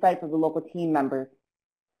insights of the local team members.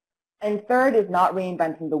 And third is not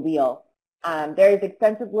reinventing the wheel. There is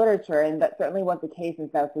extensive literature, and that certainly was the case in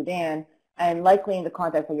South Sudan, and likely in the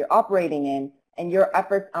context that you're operating in, and your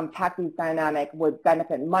efforts to unpack these dynamics would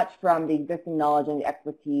benefit much from the existing knowledge and the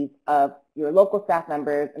expertise of your local staff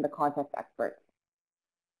members and the context experts.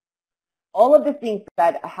 All of this being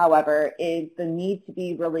said, however, is the need to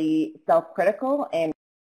be really self-critical and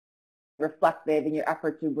reflective in your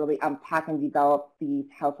effort to really unpack and develop these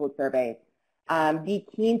household surveys. Be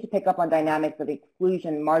keen to pick up on dynamics of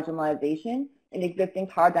exclusion and marginalization and existing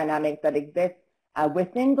power dynamics that exist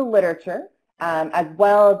within the literature as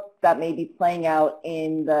well that may be playing out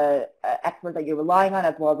in the experts that you're relying on,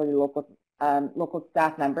 as well as the local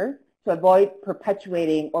staff members, to avoid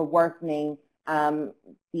perpetuating or worsening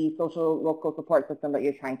the social local support system that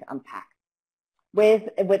you're trying to unpack. With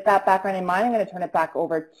that background in mind, I'm going to turn it back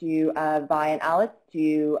over to Vi and Alex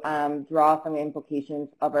to draw some implications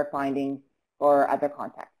of our findings for other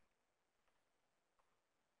contexts.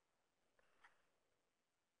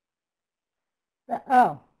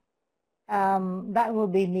 That will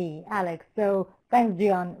be me, Alex. So thanks,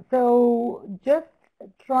 Jeeyon. So just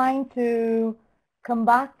trying to come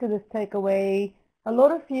back to this takeaway. A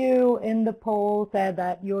lot of you in the poll said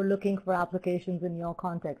that you're looking for applications in your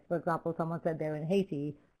context. For example, someone said they're in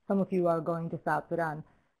Haiti. Some of you are going to South Sudan.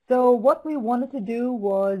 So what we wanted to do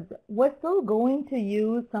was, we're still going to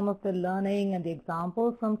use some of the learning and the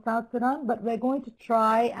examples from South Sudan, but we're going to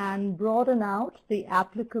try and broaden out the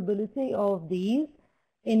applicability of these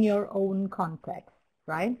in your own context,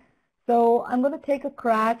 right? So I'm going to take a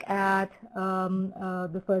crack at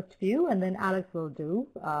the first few, and then Alex will do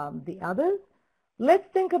the others. Let's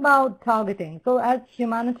think about targeting. So as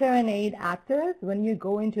humanitarian aid actors, when you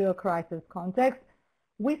go into a crisis context,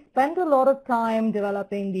 we spend a lot of time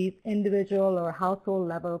developing these individual or household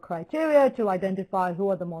level criteria to identify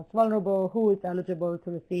who are the most vulnerable, who is eligible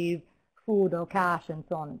to receive food or cash, and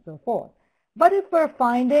so on and so forth. But if we're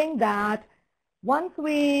finding that once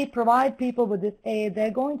we provide people with this aid,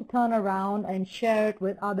 they're going to turn around and share it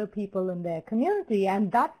with other people in their community,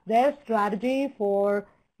 and that's their strategy for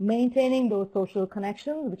maintaining those social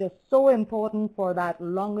connections, which is so important for that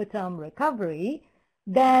longer-term recovery,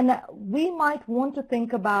 then we might want to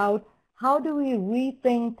think about, how do we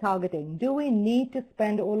rethink targeting? Do we need to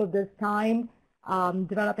spend all of this time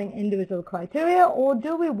developing individual criteria, or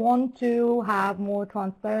do we want to have more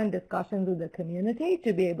transparent discussions with the community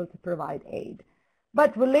to be able to provide aid?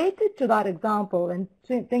 But related to that example and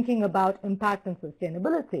thinking about impact and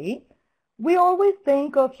sustainability, we always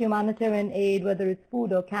think of humanitarian aid, whether it's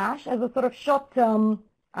food or cash, as a sort of short-term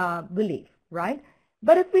relief, right?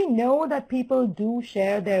 But if we know that people do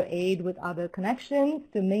share their aid with other connections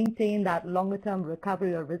to maintain that longer-term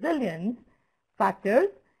recovery or resilience factors,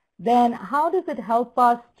 then how does it help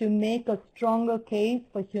us to make a stronger case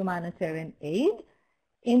for humanitarian aid,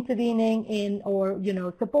 intervening in or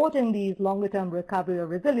supporting these longer-term recovery or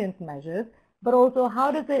resilience measures? But also,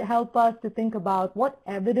 how does it help us to think about what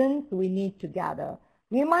evidence we need to gather?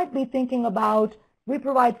 We might be thinking about, we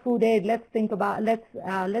provide food aid, let's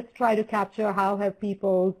try to capture how have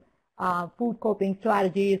people's food coping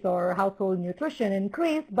strategies or household nutrition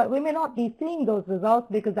increased, but we may not be seeing those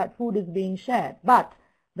results because that food is being shared. But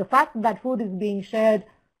the fact that food is being shared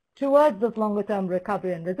towards this longer-term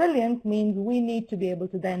recovery and resilience means we need to be able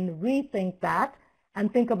to then rethink that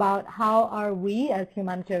and think about, how are we as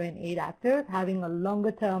humanitarian aid actors having a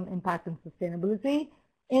longer-term impact and sustainability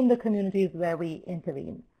in the communities where we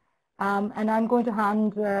intervene. And I'm going to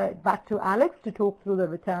hand back to Alex to talk through the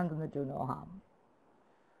returns and the do no harm.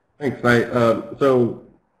 Thanks, Vi. So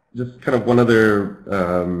just kind of one other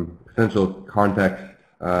potential context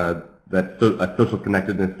that a social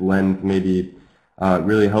connectedness lens may be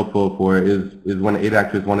really helpful for is when aid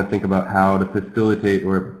actors want to think about how to facilitate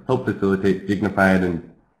or help facilitate dignified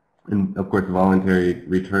and of course voluntary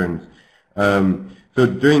returns. So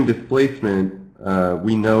during displacement,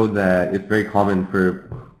 we know that it's very common for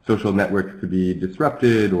social networks to be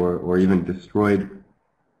disrupted or even destroyed.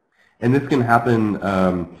 And this can happen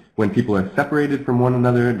when people are separated from one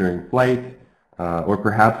another during flight, or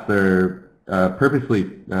perhaps they're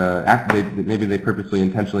maybe they purposely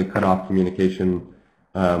intentionally cut off communication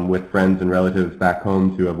with friends and relatives back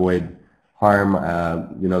home to avoid harm.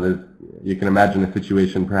 You can imagine a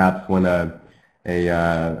situation perhaps when an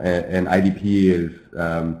IDP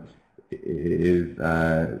is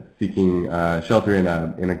seeking shelter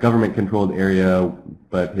in a government-controlled area,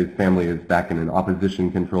 but his family is back in an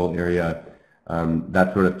opposition-controlled area.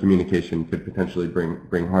 That sort of communication could potentially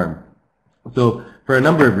bring harm. So for a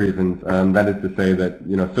number of reasons, that is to say that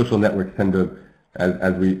social networks tend to,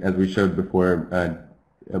 as we showed before,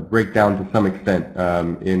 break down to some extent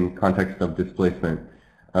in context of displacement.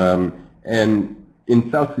 And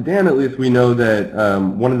in South Sudan, at least, we know that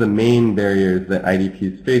one of the main barriers that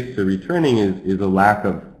IDPs face to returning is a lack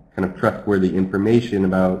of kind of trustworthy information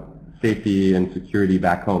about safety and security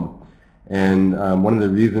back home. And one of the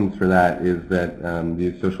reasons for that is that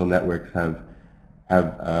these social networks have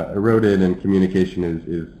eroded and communication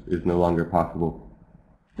is no longer possible.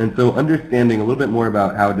 And so understanding a little bit more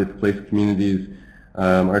about how displaced communities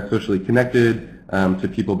are socially connected to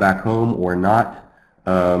people back home or not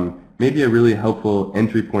maybe a really helpful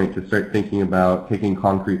entry point to start thinking about taking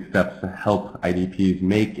concrete steps to help IDPs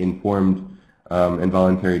make informed and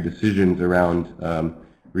voluntary decisions around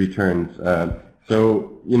returns. So,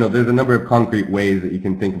 there's a number of concrete ways that you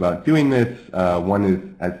can think about doing this. One is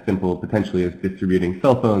as simple potentially as distributing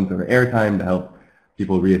cell phones or airtime to help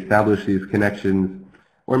people reestablish these connections,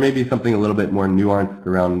 or maybe something a little bit more nuanced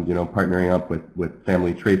around, partnering up with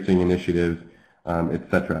family tracing initiatives,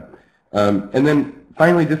 etc. And then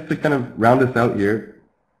finally, just to kind of round us out here,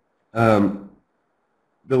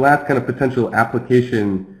 the last kind of potential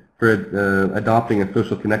application for adopting a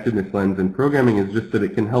social connectedness lens in programming is just that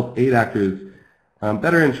it can help aid actors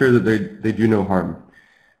better ensure that they do no harm.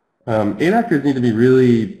 Aid actors need to be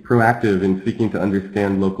really proactive in seeking to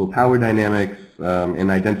understand local power dynamics and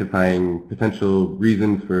identifying potential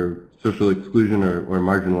reasons for social exclusion or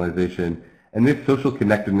marginalization. And this social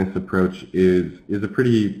connectedness approach is a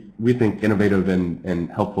pretty, we think, innovative and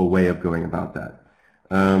helpful way of going about that.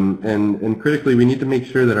 And critically, we need to make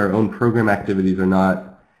sure that our own program activities are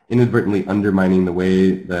not inadvertently undermining the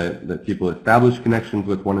way that people establish connections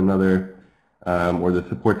with one another or the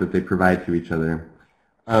support that they provide to each other.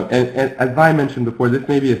 And as Vi mentioned before, this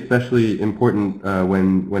may be especially important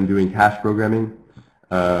when doing cash programming.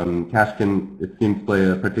 Cash can, it seems, play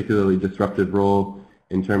a particularly disruptive role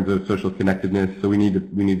in terms of social connectedness, so we need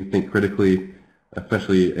to think critically,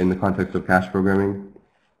 especially in the context of cash programming.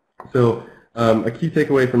 So a key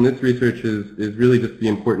takeaway from this research is really just the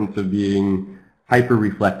importance of being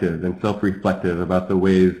hyper-reflective and self-reflective about the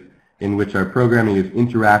ways in which our programming is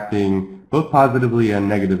interacting both positively and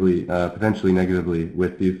negatively, potentially negatively,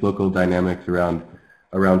 with these local dynamics around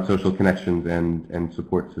social connections and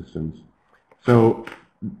support systems. So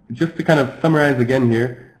just to kind of summarize again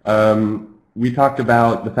here, we talked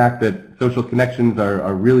about the fact that social connections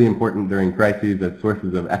are really important during crises as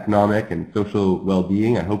sources of economic and social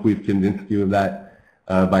well-being. I hope we've convinced you of that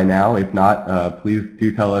by now. If not, please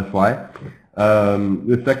do tell us why.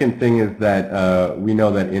 The second thing is that we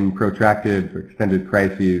know that in protracted or extended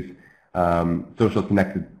crises, social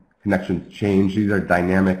connections change. These are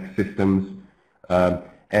dynamic systems.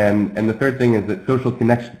 And the third thing is that social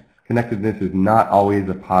connectedness is not always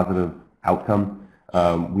a positive outcome.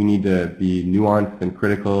 We need to be nuanced and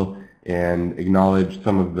critical and acknowledge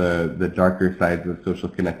some of the darker sides of social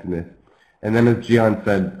connectedness. And then as Jeeyon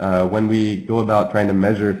said, when we go about trying to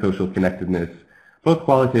measure social connectedness, both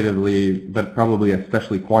qualitatively, but probably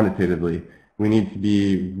especially quantitatively, we need to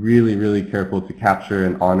be really, really careful to capture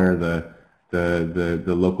and honor the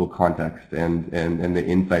local context and the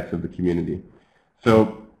insights of the community.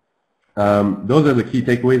 So those are the key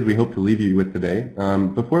takeaways we hope to leave you with today.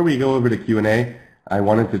 Before we go over to Q&A, I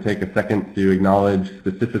wanted to take a second to acknowledge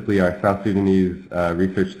specifically our South Sudanese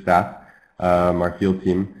research staff, our field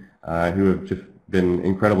team, who have just been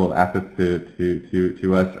incredible assets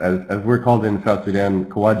to us. As we're called in South Sudan,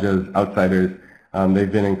 Kawajas, outsiders,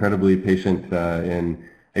 they've been incredibly patient in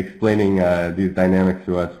explaining these dynamics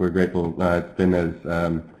to us. We're grateful. It's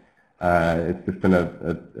just been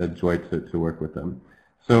a joy to work with them.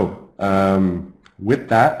 So with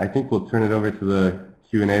that, I think we'll turn it over to the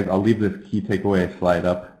Q&As. I'll leave this key takeaway slide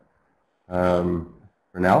up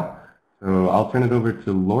for now. So I'll turn it over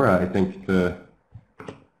to Laura, I think, to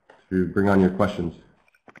bring on your questions.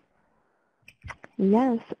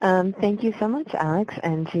 Yes, thank you so much, Alex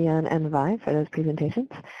and Jeeyon and Vi, for those presentations.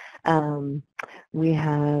 We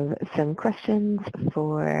have some questions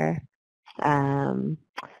for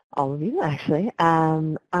all of you, actually.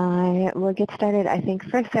 I will get started. I think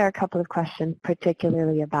first there are a couple of questions,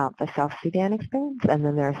 particularly about the South Sudan experience, and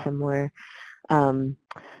then there are some more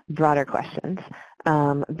broader questions.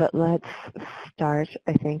 But let's start,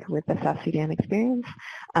 I think, with the South Sudan experience.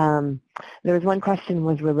 There was one question: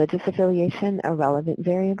 was religious affiliation a relevant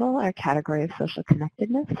variable or category of social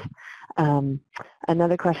connectedness?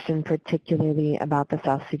 Another question, particularly about the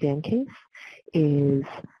South Sudan case, is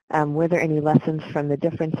were there any lessons from the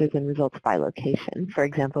differences in results by location? For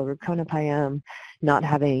example, Rukonapayam not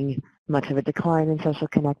having much of a decline in social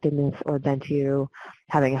connectedness, or Bentiu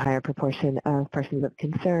having a higher proportion of persons of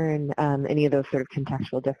concern, any of those sort of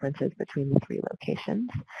contextual differences between the three locations.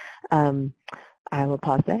 I will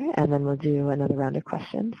pause there, and then we'll do another round of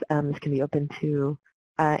questions. This can be open to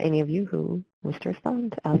any of you who wish to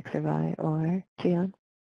respond, Alex or Vi or Jeeyon.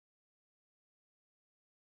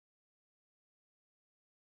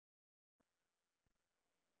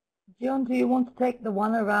 Jeeyon, do you want to take the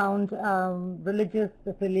one around religious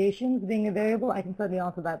affiliations being a variable? I can certainly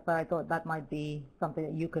answer that, but I thought that might be something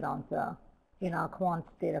that you could answer in our quant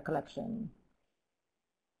data collection.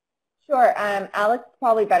 Sure. Alex is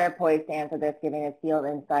probably better poised to answer this given his field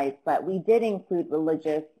insights, but we did include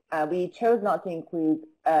religious we chose not to include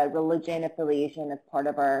religion affiliation as part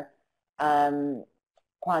of our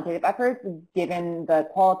quantitative efforts, given the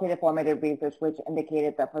qualitative formative research, which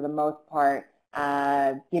indicated that for the most part,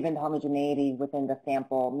 given the homogeneity within the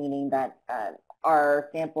sample, meaning that our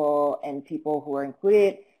sample and people who were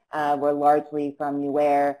included were largely from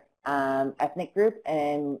Nuer ethnic group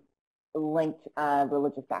and linked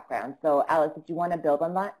religious background. So Alex, did you want to build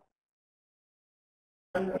on that?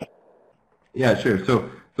 Yeah, sure. So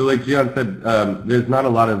like Jeeyon said, there's not a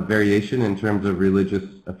lot of variation in terms of religious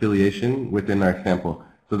affiliation within our sample.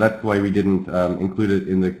 So that's why we didn't include it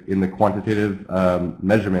in the quantitative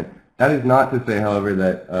measurement. That is not to say, however,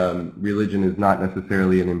 that religion is not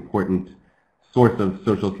necessarily an important source of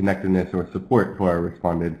social connectedness or support for our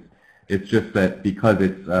respondents. It's just that because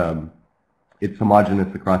it's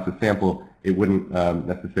homogeneous across the sample, it wouldn't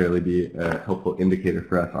necessarily be a helpful indicator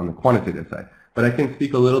for us on the quantitative side. But I can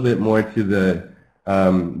speak a little bit more to the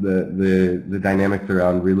dynamics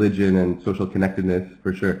around religion and social connectedness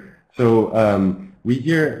for sure. So we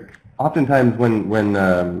hear oftentimes when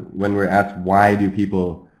we're asked why do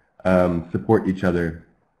people support each other,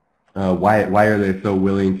 why are they so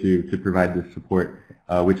willing to provide this support,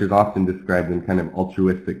 which is often described in kind of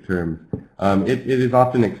altruistic terms. It is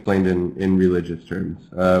often explained in religious terms,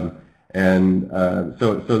 so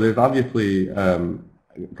there's obviously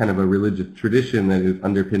kind of a religious tradition that is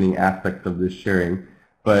underpinning aspects of this sharing,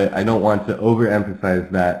 but I don't want to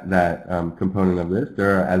overemphasize that component of this.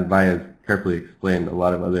 There are, as Vi has carefully explained, a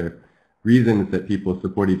lot of other reasons that people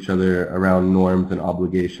support each other around norms and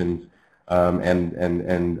obligations and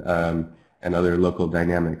other local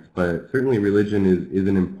dynamics. But certainly religion is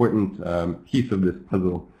an important piece of this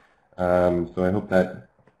puzzle. So I hope that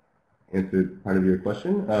answered part of your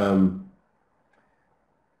question.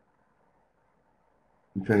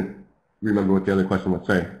 I'm trying to remember what the other question was.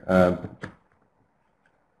 Sorry.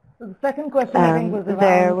 So the second question I think was around.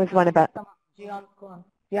 There was one about.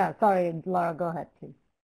 Yeah, sorry, Laura, go ahead, please.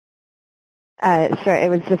 Sure, it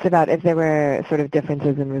was just about if there were sort of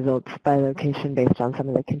differences in results by location based on some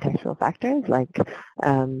of the contextual factors, like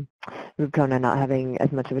Rukona not having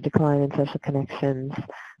as much of a decline in social connections,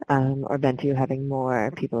 or Bentiu having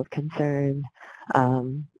more people of concern,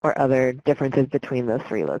 or other differences between those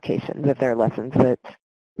three locations, if there are lessons that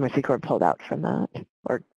Mercy Corps pulled out from that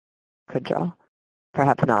or could draw.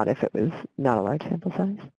 Perhaps not if it was not a large sample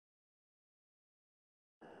size.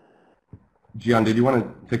 Jeeyon, did you want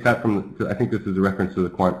to take that from, I think this is a reference to the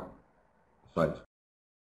quant slides.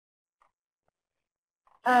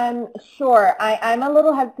 Sure. I'm a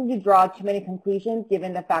little hesitant to draw too many conclusions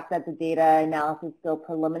given the fact that the data analysis is still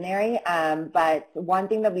preliminary. But one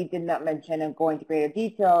thing that we did not mention and go into greater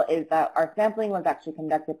detail is that our sampling was actually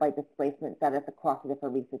conducted by displacement status across the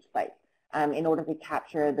different research sites in order to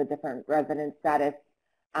capture the different resident status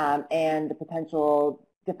and the potential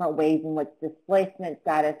different ways in which displacement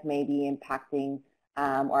status may be impacting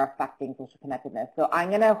or affecting social connectedness. So I'm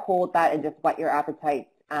going to hold that and just whet your appetite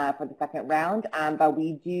for the second round. But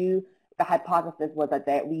the hypothesis was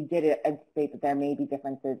that we did anticipate that there may be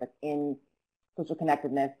differences in social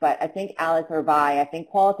connectedness. But I think Alex or Vi, I think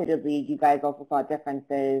qualitatively you guys also saw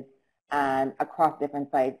differences across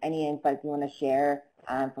different sites. Any insights you want to share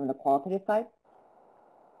from the qualitative side?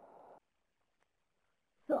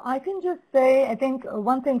 So I can just say, I think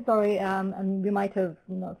one thing, sorry, and we might have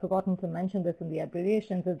forgotten to mention this in the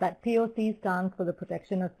abbreviations, is that POC stands for the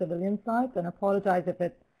protection of civilian sites, and apologize if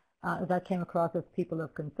that came across as people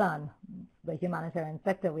of concern. The humanitarian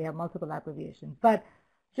sector, we have multiple abbreviations. But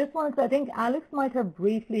just wanted to, I think Alex might have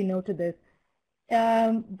briefly noted this.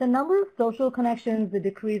 The number of social connections, the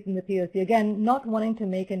decrease in the POC, again, not wanting to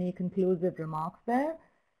make any conclusive remarks there.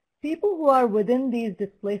 People who are within these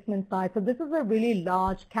displacement sites, so this is a really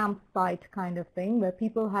large campsite kind of thing where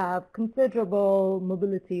people have considerable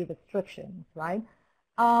mobility restrictions, right?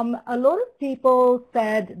 A lot of people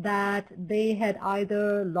said that they had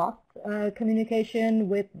either lost communication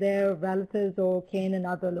with their relatives or kin in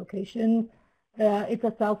other locations. It's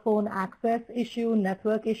a cell phone access issue,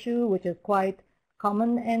 network issue, which is quite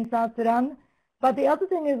common in South Sudan. But the other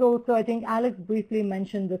thing is also, I think Alex briefly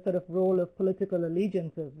mentioned the sort of role of political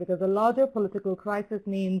allegiances, because a larger political crisis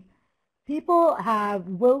means people have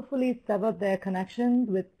willfully severed their connections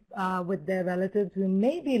with their relatives who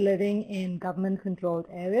may be living in government-controlled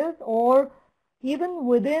areas, or even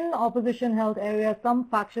within opposition-held areas, some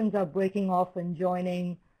factions are breaking off and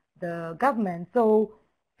joining the government. So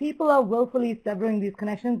people are willfully severing these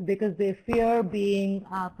connections because they fear being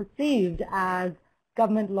perceived as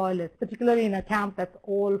government loyalists, particularly in a camp that's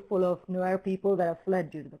all full of Nuer people that have fled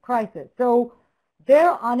due to the crisis. So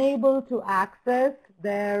they're unable to access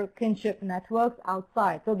their kinship networks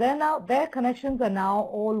outside. So their connections are now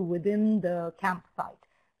all within the campsite.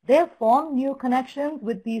 They have formed new connections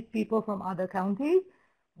with these people from other counties,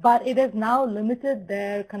 but it has now limited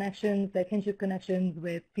their connections, their kinship connections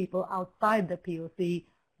with people outside the POC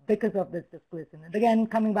because of this displacement. And again,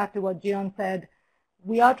 coming back to what Jeeyon said,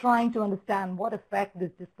 we are trying to understand what effect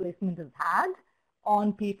this displacement has had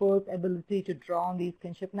on people's ability to draw on these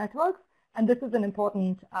kinship networks. And this is an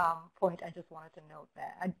important point I just wanted to note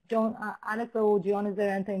there. I don't, Alex or Jeeyon, is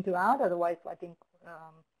there anything to add? Otherwise, I think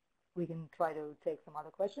we can try to take some other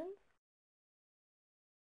questions.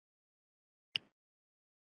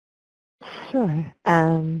 Sure.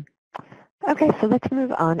 Okay, so let's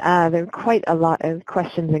move on. There are quite a lot of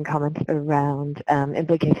questions and comments around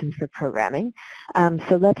implications for programming.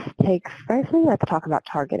 So let's talk about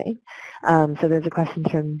targeting. So there's a question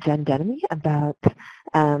from Jen Denemy about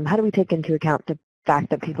how do we take into account the fact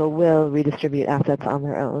that people will redistribute assets on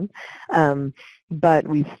their own, but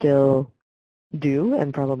we still do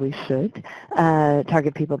and probably should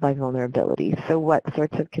target people by vulnerability. So what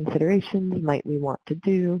sorts of considerations might we want to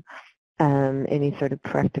do? Any sort of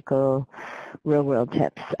practical real-world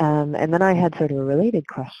tips. And then I had sort of a related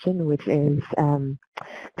question, which is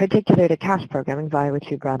particular to cash programming, via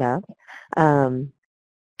which you brought up,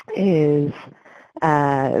 is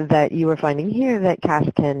that you were finding here that cash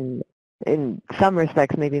can, in some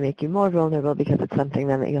respects, maybe make you more vulnerable because it's something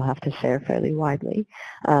then that you'll have to share fairly widely,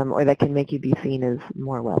 or that can make you be seen as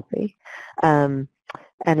more wealthy.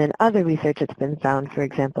 And in other research, it's been found, for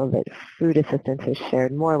example, that food assistance is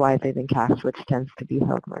shared more widely than cash, which tends to be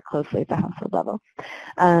held more closely at the household level.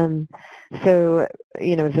 So,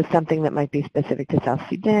 is this something that might be specific to South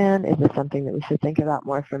Sudan? Is this something that we should think about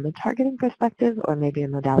more from a targeting perspective or maybe a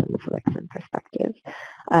modality selection perspective?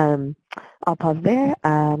 I'll pause there,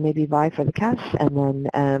 maybe Vi for the cash, and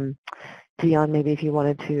then Jeeyon, maybe if you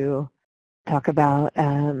wanted to talk about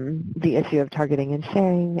the issue of targeting and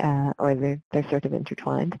sharing, or they're sort of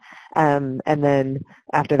intertwined. And then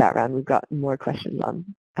after that round, we've got more questions on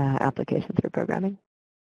applications for programming.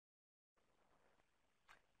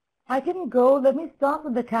 I can go. Let me start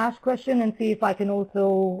with the cash question and see if I can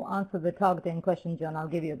also answer the targeting question, John. I'll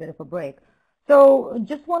give you a bit of a break. So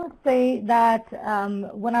just want to say that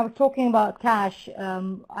when I was talking about cash,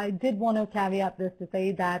 I did want to caveat this to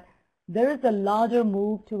say that there is a larger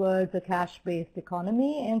move towards a cash-based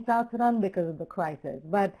economy in South Sudan because of the crisis.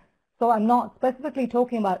 So I'm not specifically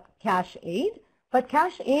talking about cash aid, but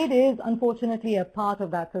cash aid is unfortunately a part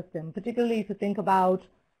of that system, particularly if you think about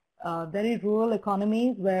very rural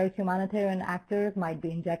economies where humanitarian actors might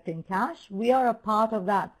be injecting cash. We are a part of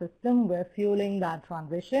that system. We're fueling that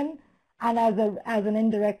transition, and as an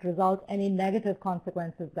indirect result, any negative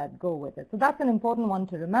consequences that go with it. So that's an important one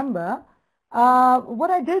to remember.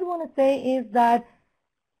 What I did want to say is that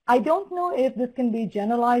I don't know if this can be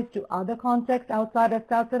generalized to other contexts outside of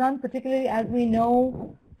South Sudan, particularly as we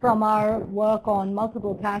know from our work on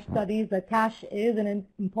multiple cash studies that cash is an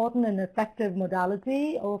important and effective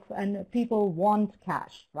modality and people want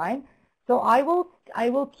cash, right? So I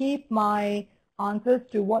will keep my answers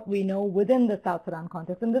to what we know within the South Sudan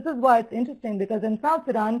context. And this is why it's interesting, because in South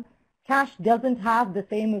Sudan, cash doesn't have the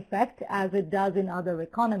same effect as it does in other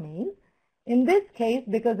economies. In this case,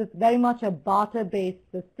 because it's very much a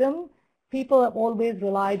barter-based system, people have always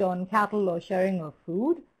relied on cattle or sharing of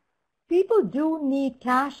food. People do need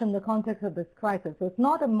cash in the context of this crisis, so it's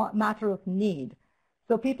not a matter of need.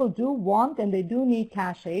 So people do want and they do need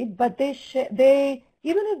cash aid, but even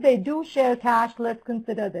if they do share cash, let's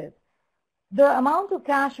consider this. The amount of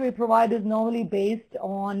cash we provide is normally based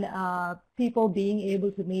on people being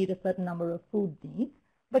able to meet a certain number of food needs.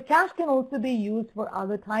 But cash can also be used for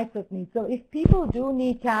other types of needs. So if people do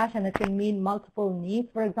need cash and it can mean multiple needs,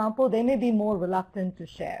 for example, they may be more reluctant to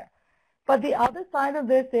share. But the other side of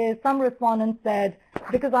this is some respondents said,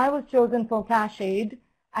 because I was chosen for cash aid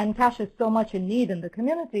and cash is so much in need in the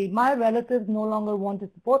community, my relatives no longer want to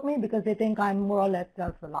support me because they think I'm more or less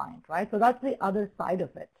self-reliant, right? So that's the other side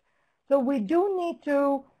of it. So we do need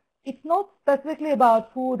to, it's not specifically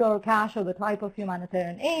about food or cash or the type of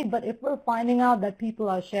humanitarian aid, but if we're finding out that people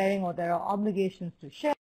are sharing or there are obligations to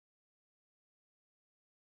share.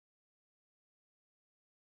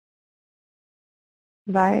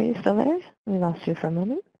 Vi, are you still there? We lost you for a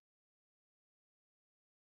moment.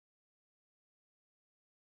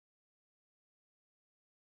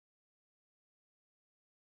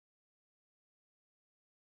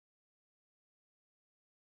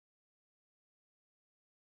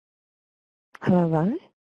 Hello, Vi?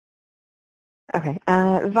 Okay,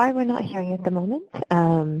 Vi, we're not hearing you at the moment.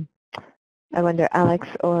 I wonder, Alex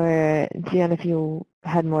or Jeeyon, if you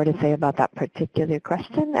had more to say about that particular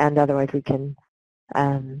question, and otherwise we can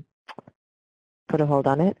put a hold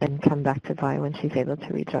on it and come back to Vi when she's able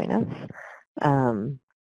to rejoin us. And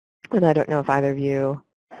I don't know if either of you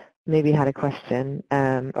maybe had a question,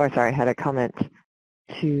 had a comment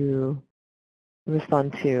to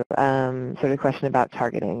respond to sort of question about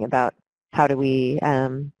targeting, about how do we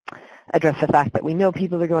address the fact that we know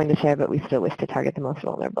people are going to share, but we still wish to target the most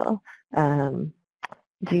vulnerable.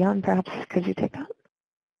 Jeeyon, perhaps could you take that?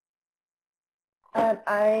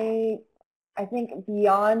 I think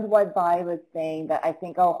beyond what Vi was saying, that I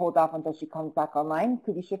think I'll hold off until she comes back online.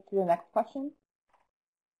 Could we shift to the next question?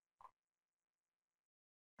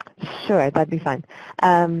 Sure, that'd be fine.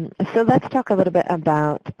 So let's talk a little bit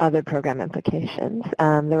about other program implications.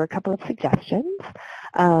 There were a couple of suggestions.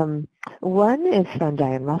 One is from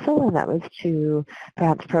Diane Russell, and that was to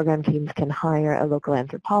perhaps program teams can hire a local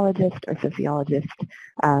anthropologist or sociologist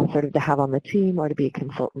sort of to have on the team or to be a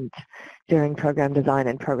consultant during program design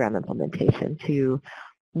and program implementation to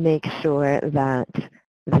make sure that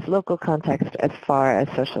this local context as far as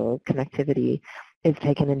social connectivity is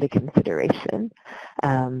taken into consideration.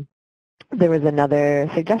 There was another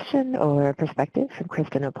suggestion or perspective from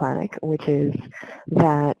Krishnan, which is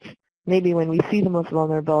that maybe when we see the most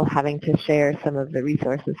vulnerable having to share some of the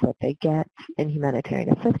resources that they get in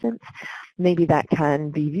humanitarian assistance, maybe that can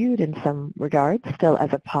be viewed in some regards still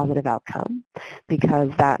as a positive outcome, because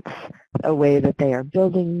that's a way that they are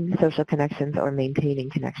building social connections or maintaining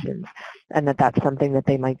connections, and that's something that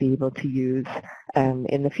they might be able to use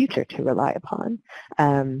in the future to rely upon.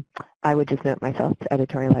 I would just note myself to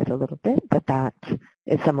editorialize a little bit that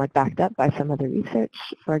is somewhat backed up by some other research.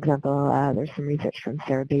 For example, there's some research from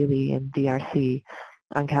Sarah Bailey in DRC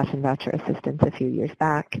on cash and voucher assistance a few years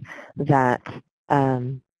back that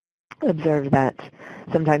observed that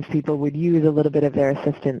sometimes people would use a little bit of their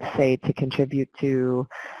assistance, say, to contribute to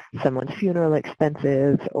someone's funeral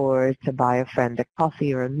expenses or to buy a friend a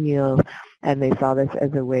coffee or a meal, and they saw this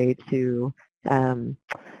as a way to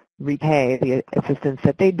repay the assistance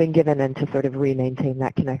that they'd been given and to sort of re-maintain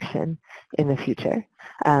that connection in the future.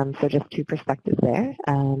 So just two perspectives there.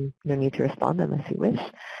 No need to respond unless you wish.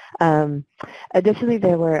 Additionally,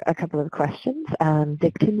 there were a couple of questions.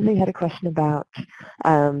 Dick Tinsley had a question about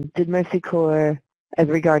did Mercy Corps, as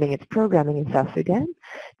regarding its programming in South Sudan,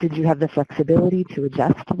 did you have the flexibility to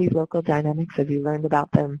adjust to these local dynamics as you learned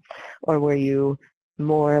about them, or were you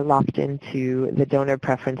more locked into the donor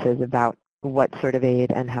preferences about what sort of aid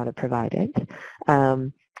and how to provide it?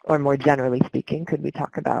 Or more generally speaking, could we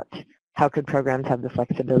talk about how could programs have the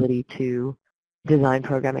flexibility to design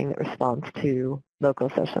programming that responds to local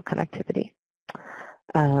social connectivity?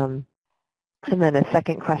 And then a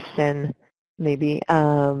second question maybe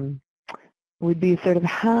would be sort of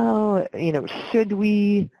how, should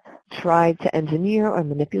we try to engineer or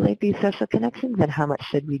manipulate these social connections, and how much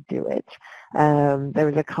should we do it? There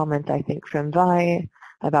was a comment, I think, from Vi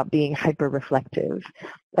about being hyper-reflective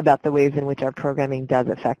about the ways in which our programming does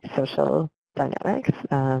affect social dynamics,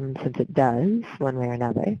 since it does, one way or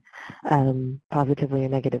another, positively or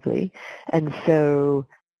negatively. And so,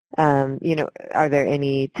 are there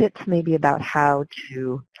any tips maybe about how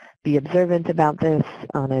to be observant about this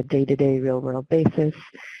on a day-to-day real-world basis,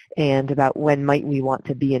 and about when might we want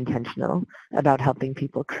to be intentional about helping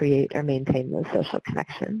people create or maintain those social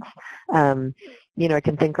connections? I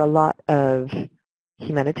can think a lot of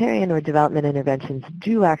humanitarian or development interventions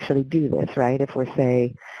do actually do this, right? If we're,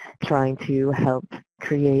 say, trying to help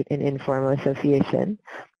create an informal association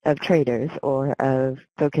of traders or of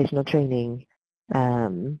vocational training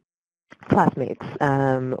classmates,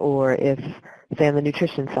 or if, say, on the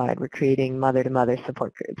nutrition side, we're creating mother-to-mother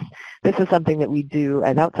support groups. This is something that we do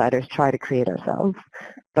as outsiders try to create ourselves,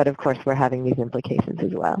 but of course we're having these implications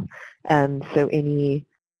as well. So any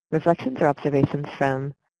reflections or observations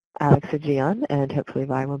from Alex or Jeeyon, and hopefully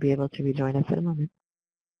Vi will be able to rejoin us in a moment.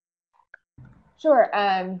 Sure.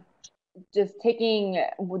 Just taking,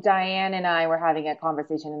 Diane and I were having a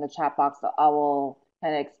conversation in the chat box, so I will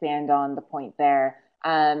kind of expand on the point there.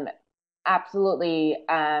 Absolutely,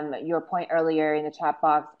 your point earlier in the chat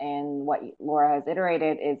box and what Laura has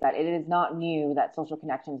iterated is that it is not new that social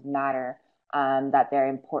connections matter, that they're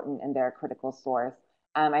important and they're a critical source.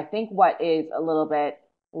 I think what is a little bit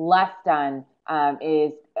less done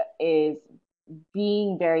is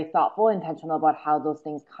being very thoughtful, intentional about how those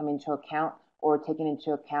things come into account or taken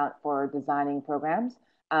into account for designing programs,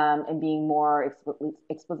 and being more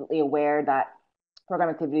explicitly aware that program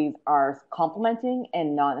activities are complementing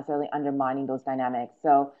and not necessarily undermining those dynamics.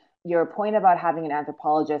 So your point about having an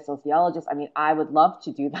anthropologist, sociologist, I mean, I would love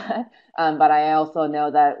to do that, but I also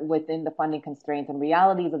know that within the funding constraints and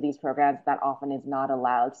realities of these programs, that often is not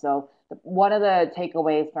allowed. So one of the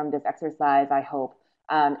takeaways from this exercise, I hope,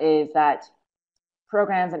 is that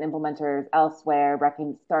programs and implementers elsewhere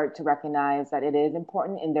start to recognize that it is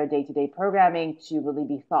important in their day-to-day programming to really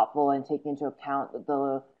be thoughtful and take into account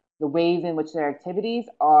the ways in which their activities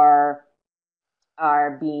are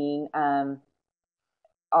being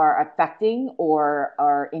are affecting or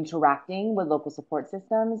are interacting with local support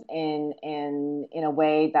systems in a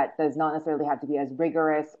way that does not necessarily have to be as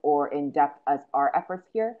rigorous or in depth as our efforts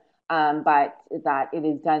here, but that it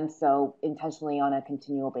is done so intentionally on a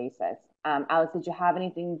continual basis. Alex, did you have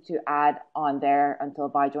anything to add on there until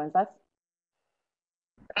Vi joins us?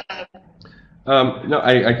 No,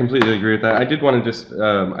 I completely agree with that. I did want to just,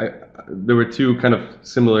 there were two kind of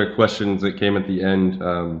similar questions that came at the end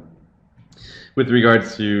with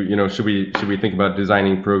regards to, should we think about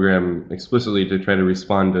designing program explicitly to try to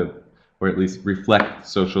respond to, or at least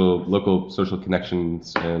reflect local social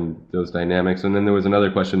connections and those dynamics. And then there was another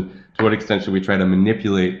question, to what extent should we try to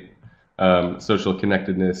manipulate social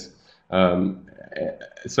connectedness?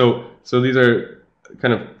 So these are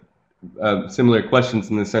kind of similar questions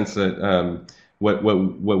in the sense that what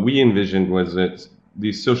we envisioned was that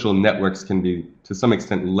these social networks can be to some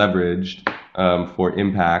extent leveraged for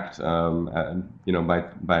impact,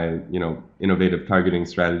 by innovative targeting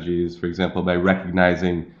strategies. For example, by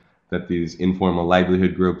recognizing that these informal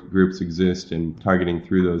livelihood groups exist and targeting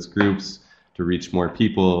through those groups to reach more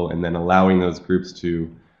people, and then allowing those groups to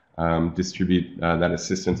distribute that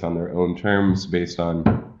assistance on their own terms based on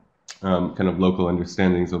kind of local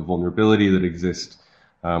understandings of vulnerability that exist,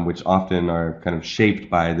 which often are kind of shaped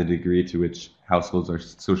by the degree to which households are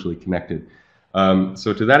socially connected.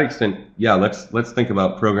 So to that extent, yeah, let's think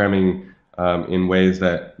about programming in ways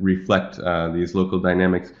that reflect these local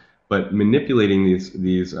dynamics, but manipulating these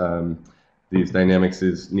dynamics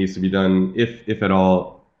needs to be done, if at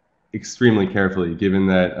all, extremely carefully, given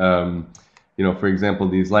that for example,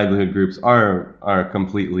 these livelihood groups are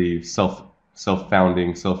completely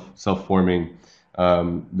self-founding, self-forming.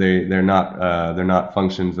 They're not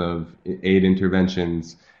functions of aid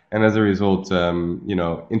interventions, and as a result,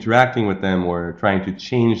 interacting with them or trying to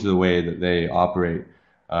change the way that they operate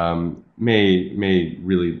may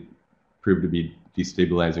really prove to be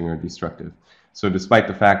destabilizing or destructive. So, despite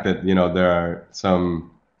the fact that there are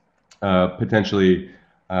some potentially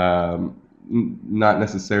not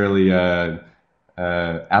necessarily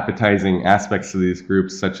appetizing aspects to these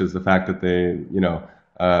groups, such as the fact that they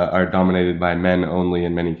are dominated by men only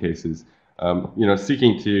in many cases.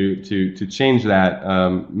 Seeking to change that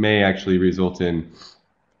may actually result in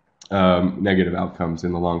negative outcomes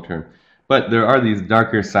in the long term. But there are these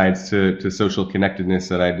darker sides to social connectedness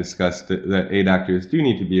that I discussed that aid actors do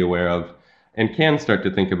need to be aware of and can start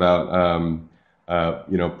to think about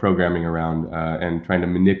programming around and trying to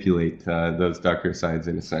manipulate those darker sides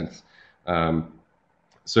in a sense.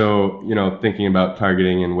 So thinking about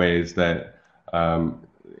targeting in ways that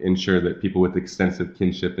ensure that people with extensive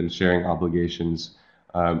kinship and sharing obligations,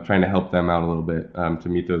 trying to help them out a little bit to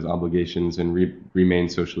meet those obligations and remain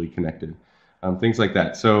socially connected. Things like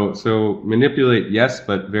that. So manipulate, yes,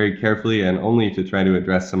 but very carefully and only to try to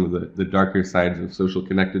address some of the darker sides of social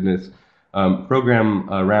connectedness. Program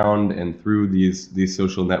around and through these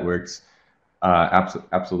social networks,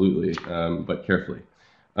 absolutely, but carefully.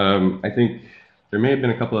 I think there may have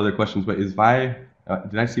been a couple other questions, but is Vi,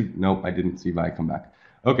 did I see? Nope, I didn't see Vi come back.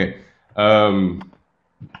 Okay, so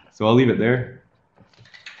I'll leave it there.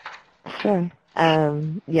 Sure.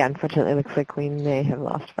 Yeah, unfortunately, it looks like we may have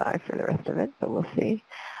lost Vi for the rest of it, but we'll see.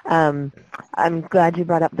 I'm glad you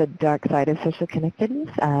brought up the dark side of social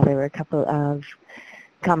connectedness. There were a couple of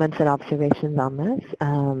comments and observations on this.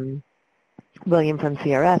 William from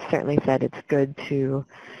CRS certainly said it's good to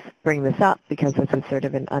bring this up because this is sort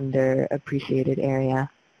of an underappreciated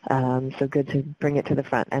area. So good to bring it to the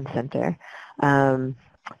front and center.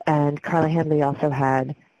 And Carla Handley also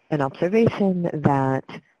had an observation that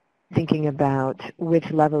thinking about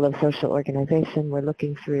which level of social organization we're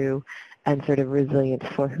looking through and sort of resilience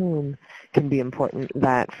for whom can be important,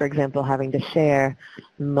 that, for example, having to share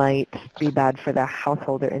might be bad for the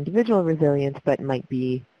household or individual resilience, but might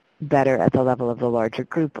be better at the level of the larger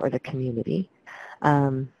group or the community.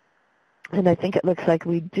 And I think it looks like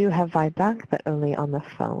we do have Vi back, but only on the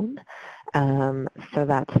phone. So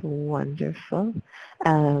that's wonderful.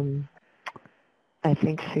 I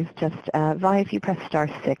think she's just, Vi, if you press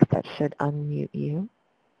 *6, that should unmute you.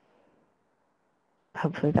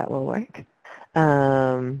 Hopefully that will work.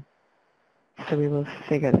 So we will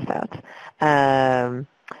figure this out.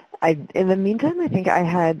 in the meantime, I think I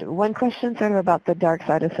had one question sort of about the dark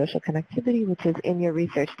side of social connectivity, which is in your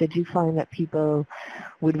research, did you find that people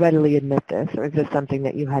would readily admit this, or is this something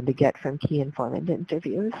that you had to get from key informant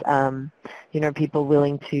interviews? People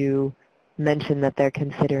willing to mention that they're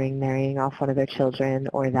considering marrying off one of their children,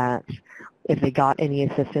 or that if they got any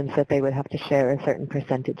assistance that they would have to share a certain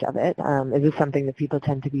percentage of it. Is this something that people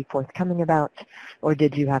tend to be forthcoming about, or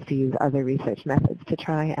did you have to use other research methods to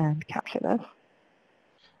try and capture this?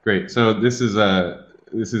 Great. So this is a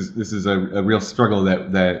real struggle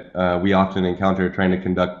that we often encounter trying to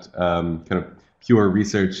conduct kind of pure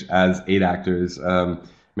research as aid actors.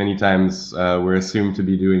 Many times we're assumed to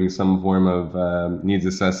be doing some form of needs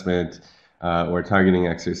assessment or targeting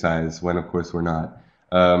exercise when of course we're not.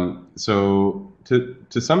 So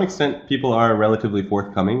to some extent people are relatively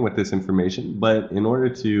forthcoming with this information, but in order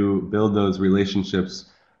to build those relationships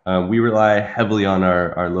we rely heavily on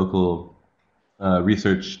our local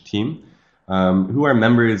research team, who are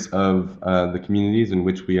members of the communities in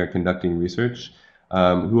which we are conducting research,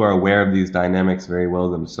 who are aware of these dynamics very well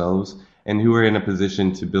themselves, and who are in a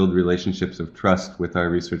position to build relationships of trust with our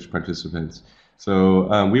research participants.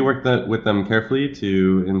 So we work with them carefully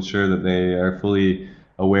to ensure that they are fully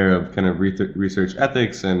aware of kind of research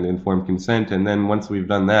ethics and informed consent, and then once we've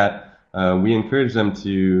done that, we encourage them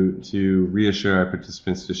to reassure our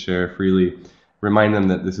participants to share freely, remind them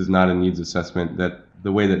that this is not a needs assessment, that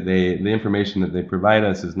the way that the information that they provide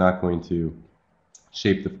us is not going to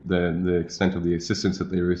shape the extent of the assistance that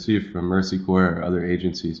they receive from Mercy Corps or other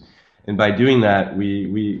agencies. And by doing that,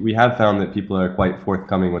 we have found that people are quite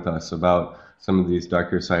forthcoming with us about some of these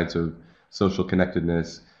darker sides of social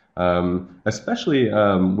connectedness, especially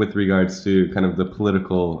with regards to kind of the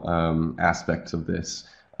political aspects of this.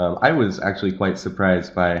 I was actually quite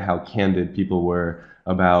surprised by how candid people were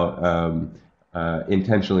about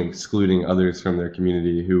intentionally excluding others from their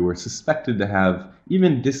community who were suspected to have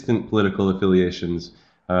even distant political affiliations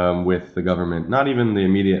with the government. Not even the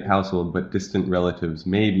immediate household, but distant relatives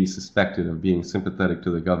may be suspected of being sympathetic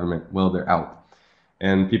to the government while they're out.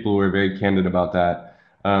 And people were very candid about that.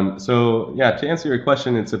 So yeah, to answer your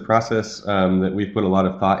question, it's a process that we've put a lot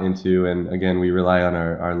of thought into, and again, we rely on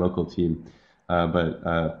our local team,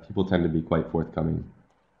 but people tend to be quite forthcoming.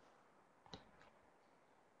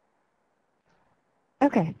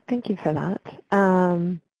 Okay, thank you for that.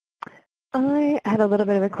 I had a little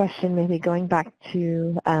bit of a question, maybe going back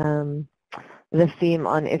to the theme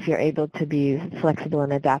on if you're able to be flexible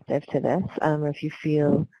and adaptive to this, or if you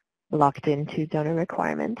feel locked into donor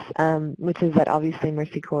requirements, which is that obviously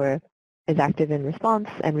Mercy Corps is active in response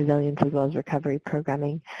and resilience as well as recovery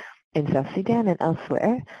programming in South Sudan and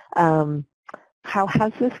elsewhere. How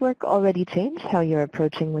has this work already changed, how you're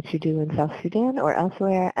approaching what you do in South Sudan or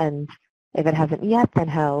elsewhere? And if it hasn't yet, then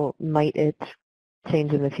how might it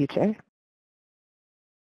change in the future?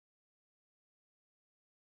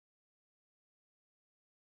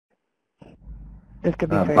 This could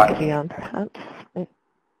be for Jeeyon, perhaps,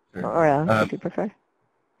 or if you prefer.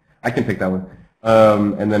 I can take that one.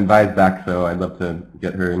 And then Vai's back, so I'd love to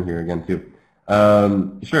get her in here again too.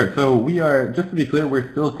 Sure. So we are, just to be clear,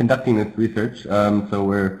 we're still conducting this research. So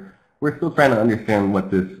we're still trying to understand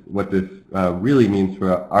what this really means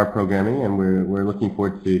for our programming, and we're looking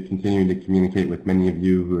forward to continuing to communicate with many of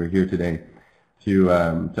you who are here today to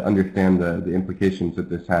understand the implications that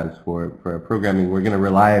this has for our programming. We're going to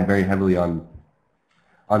rely very heavily on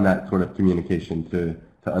that sort of communication to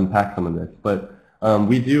unpack some of this. But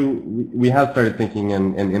we have started thinking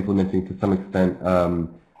and implementing to some extent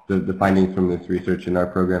the findings from this research in our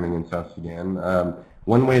programming in South Sudan.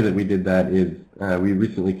 One way that we did that is we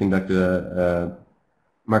recently conducted a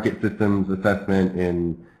market systems assessment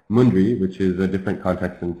in Mundri, which is a different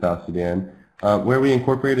context in South Sudan, where we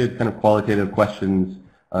incorporated kind of qualitative questions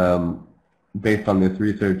based on this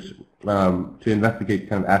research to investigate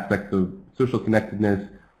kind of aspects of social connectedness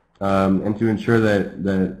and to ensure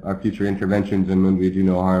that our future interventions in Mundri do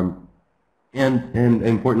no harm, and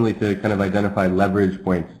importantly to kind of identify leverage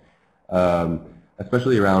points,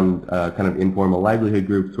 especially around kind of informal livelihood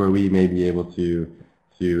groups where we may be able to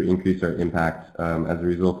increase our impact as a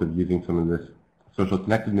result of using some of this social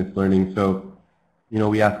connectedness learning. So,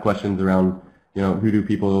 we ask questions around, who do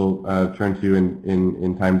people turn to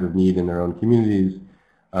in times of need in their own communities,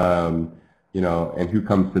 and who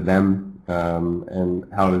comes to them, and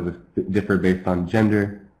how does this differ based on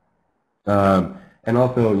gender. And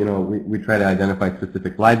also, we try to identify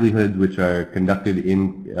specific livelihoods which are conducted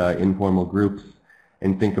in informal groups,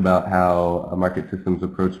 and think about how a market systems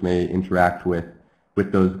approach may interact with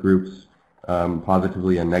those groups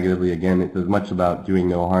positively and negatively. Again, it's as much about doing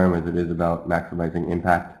no harm as it is about maximizing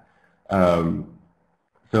impact.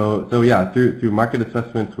 So yeah, through market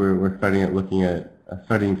assessments, we're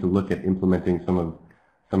starting to look at implementing some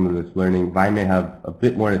of this learning. Vi may have a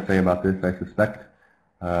bit more to say about this, I suspect,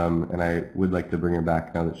 and I would like to bring her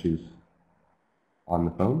back now that she's on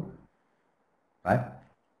the phone. Vi?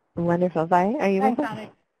 Wonderful. Vi, are you with Thanks, us?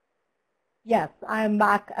 Alex. Yes, I'm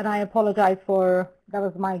back, and I apologize for, that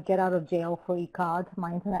was my get out of jail free card.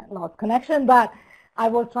 My internet lost connection, but I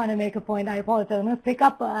was trying to make a point. I apologize. I'm going to pick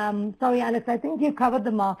up, sorry, Alex, I think you covered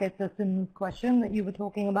the market system question that you were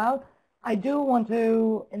talking about. I do want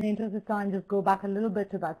to, in the interest of time, just go back a little bit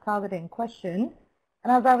to that targeting question.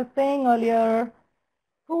 And as I was saying earlier,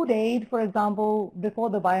 food aid, for example, before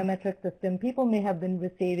the biometric system, people may have been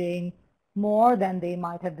receiving more than they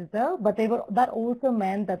might have deserved, but that also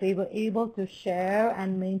meant that they were able to share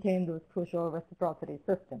and maintain those crucial reciprocity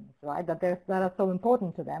systems, right, that are so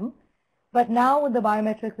important to them. But now with the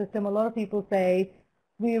biometric system, a lot of people say,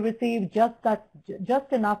 we receive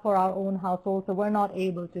just enough for our own household, so we're not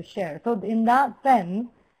able to share. So in that sense,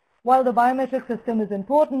 while the biometric system is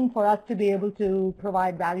important for us to be able to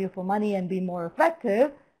provide value for money and be more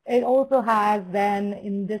effective, it also has then,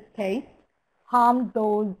 in this case, harmed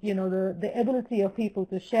those, the ability of people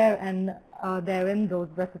to share and therein those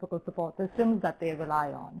reciprocal support systems that they rely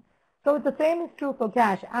on. So the same is true for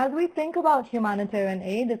cash. As we think about humanitarian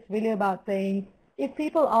aid, it's really about saying, if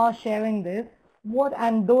people are sharing this,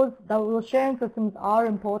 and those sharing systems are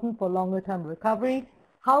important for longer term recovery,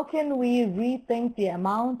 how can we rethink the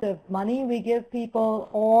amount of money we give people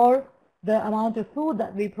or the amount of food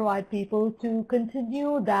that we provide people to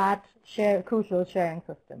continue that crucial sharing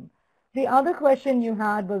system? The other question you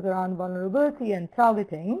had was around vulnerability and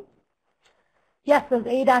targeting. Yes, as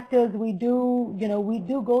aid actors, we do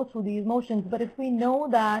go through these motions, but if we know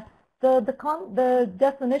that the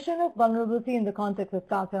definition of vulnerability in the context of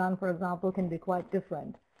South Sudan, for example, can be quite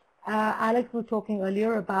different. Alex was talking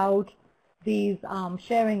earlier about these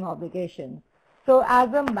sharing obligations. So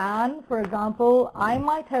as a man, for example, I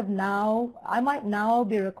might now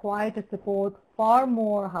be required to support far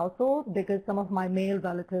more households because some of my male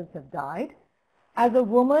relatives have died. As a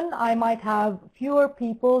woman, I might have fewer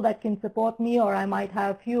people that can support me, or I might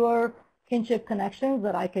have fewer kinship connections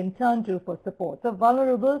that I can turn to for support. So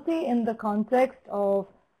vulnerability in the context of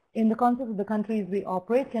the countries we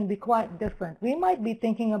operate can be quite different. We might be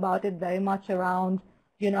thinking about it very much around,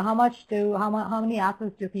 how many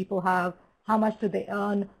assets do people have, how much do they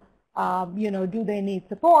earn, do they need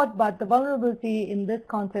support? But the vulnerability in this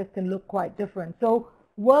context can look quite different. So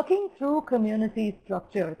working through community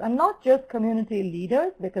structures, and not just community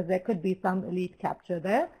leaders, because there could be some elite capture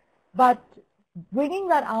there, but bringing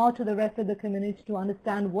that out to the rest of the community to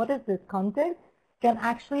understand what is this context can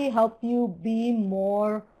actually help you be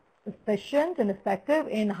more efficient and effective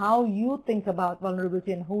in how you think about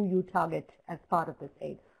vulnerability and who you target as part of this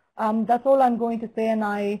aid. That's all I'm going to say, and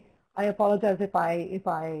I apologize if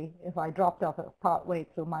I dropped off partway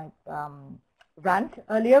through my rant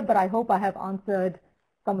earlier, but I hope I have answered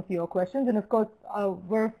some of your questions. And of course,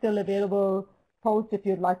 we're still available post if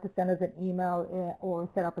you'd like to send us an email or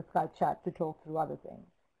set up a Skype chat to talk through other things.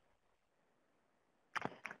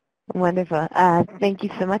 Wonderful. Thank you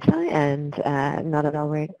so much, Vi, and not at all,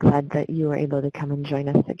 we're glad that you were able to come and join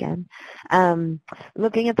us again.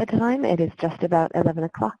 Looking at the time, it is just about 11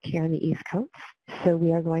 o'clock here on the East Coast, so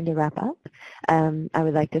we are going to wrap up. I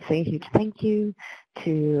would like to say a huge thank you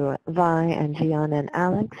to Vi and Jeeyon and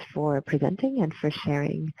Alex for presenting and for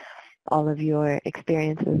sharing all of your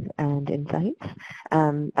experiences and insights.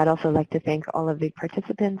 I'd also like to thank all of the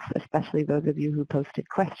participants, especially those of you who posted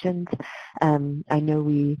questions. I know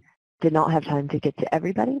we did not have time to get to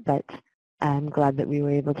everybody, but I'm glad that we were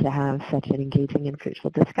able to have such an engaging and fruitful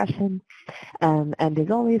discussion. And as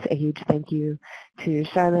always, a huge thank you to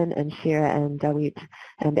Charlene and Shira and Dawit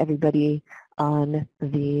and everybody on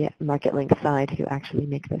the Marketlinks side who actually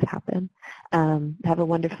make this happen. Have a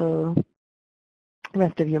wonderful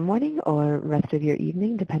rest of your morning or rest of your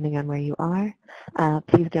evening, depending on where you are.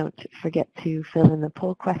 Please don't forget to fill in the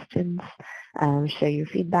poll questions, share your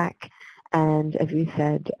feedback, and as we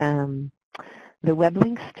said, the web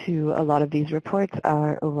links to a lot of these reports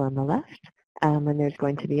are over on the left, and there's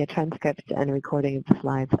going to be a transcript and a recording of the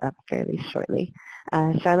slides up fairly shortly.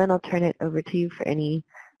 Charlene, I'll turn it over to you for any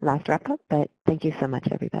last wrap-up, but thank you so much,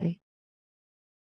 everybody.